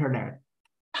in the internet.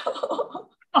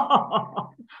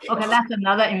 Okay, that's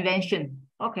another invention.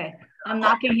 Okay, I'm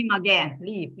knocking him again.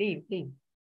 Leave.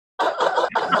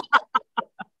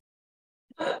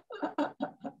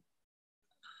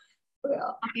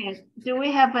 Okay, do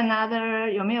we have another?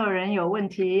 有没有人有问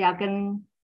题要跟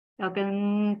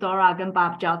Dora 跟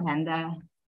Bob 交谈的？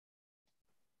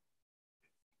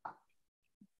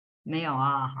没有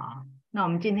啊，好，那我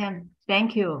们今天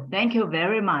thank you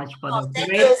very much for the thank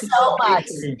great you so much.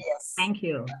 Yes. Thank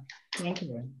you.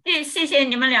 谢谢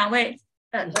你们两位。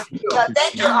So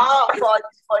thank you all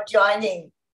for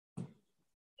joining.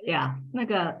 Yeah，那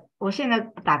个我现在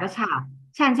打个岔，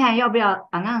灿灿要不要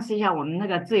announce 一下我们那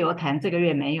个自由谈这个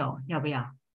月没有，要不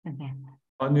要？灿灿，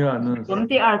我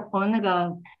们那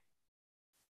个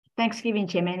Thanksgiving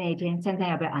前面那一天，灿灿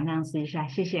要不要 announce 一下？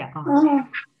谢谢啊。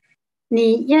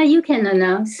Yeah, you can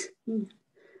announce.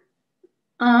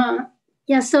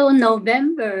 Yeah, so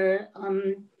November,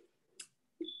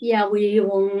 yeah, we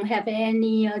won't have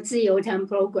any 自由谈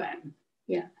program.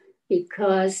 Yeah,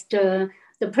 because the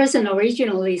person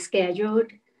originally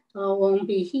scheduled won't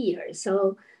be here.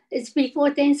 So it's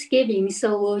before Thanksgiving,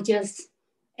 so we'll just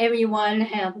everyone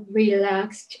have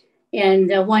relaxed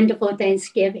and a wonderful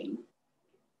Thanksgiving.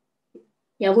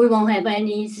 Yeah, we won't have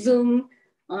any Zoom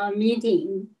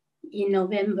meeting in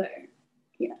November.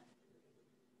 Yeah,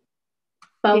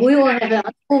 but we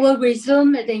will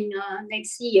resume it in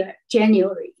next year,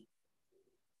 January.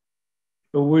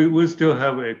 So we still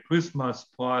have a Christmas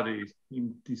party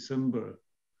in December.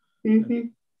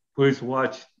 Please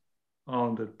watch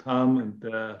on the time and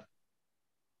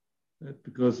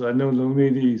because I know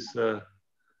Lomini is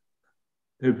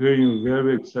preparing a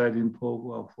very exciting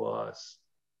program for us.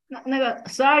 那个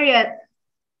12月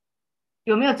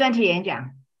有没有专题演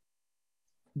讲？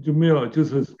就没有，就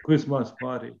是 Christmas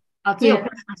party。只有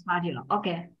Christmas party 了。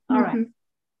OK，all right。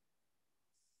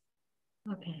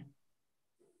OK。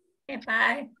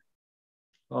拜。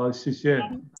好，谢谢。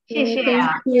谢谢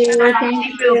啊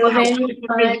Thank you very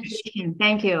much.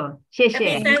 Thank you， 谢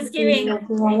谢。Happy Thanksgiving.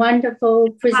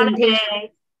 Wonderful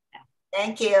presentation.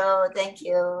 Thank you. Thank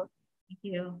you. Thank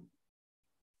you.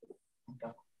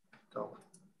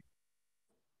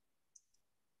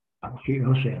 去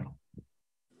喝水。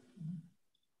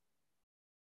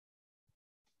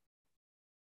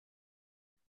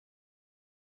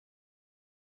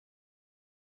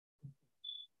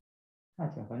大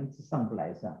家好像一直上不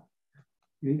来是吧？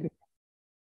有一个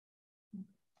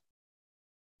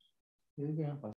人好像。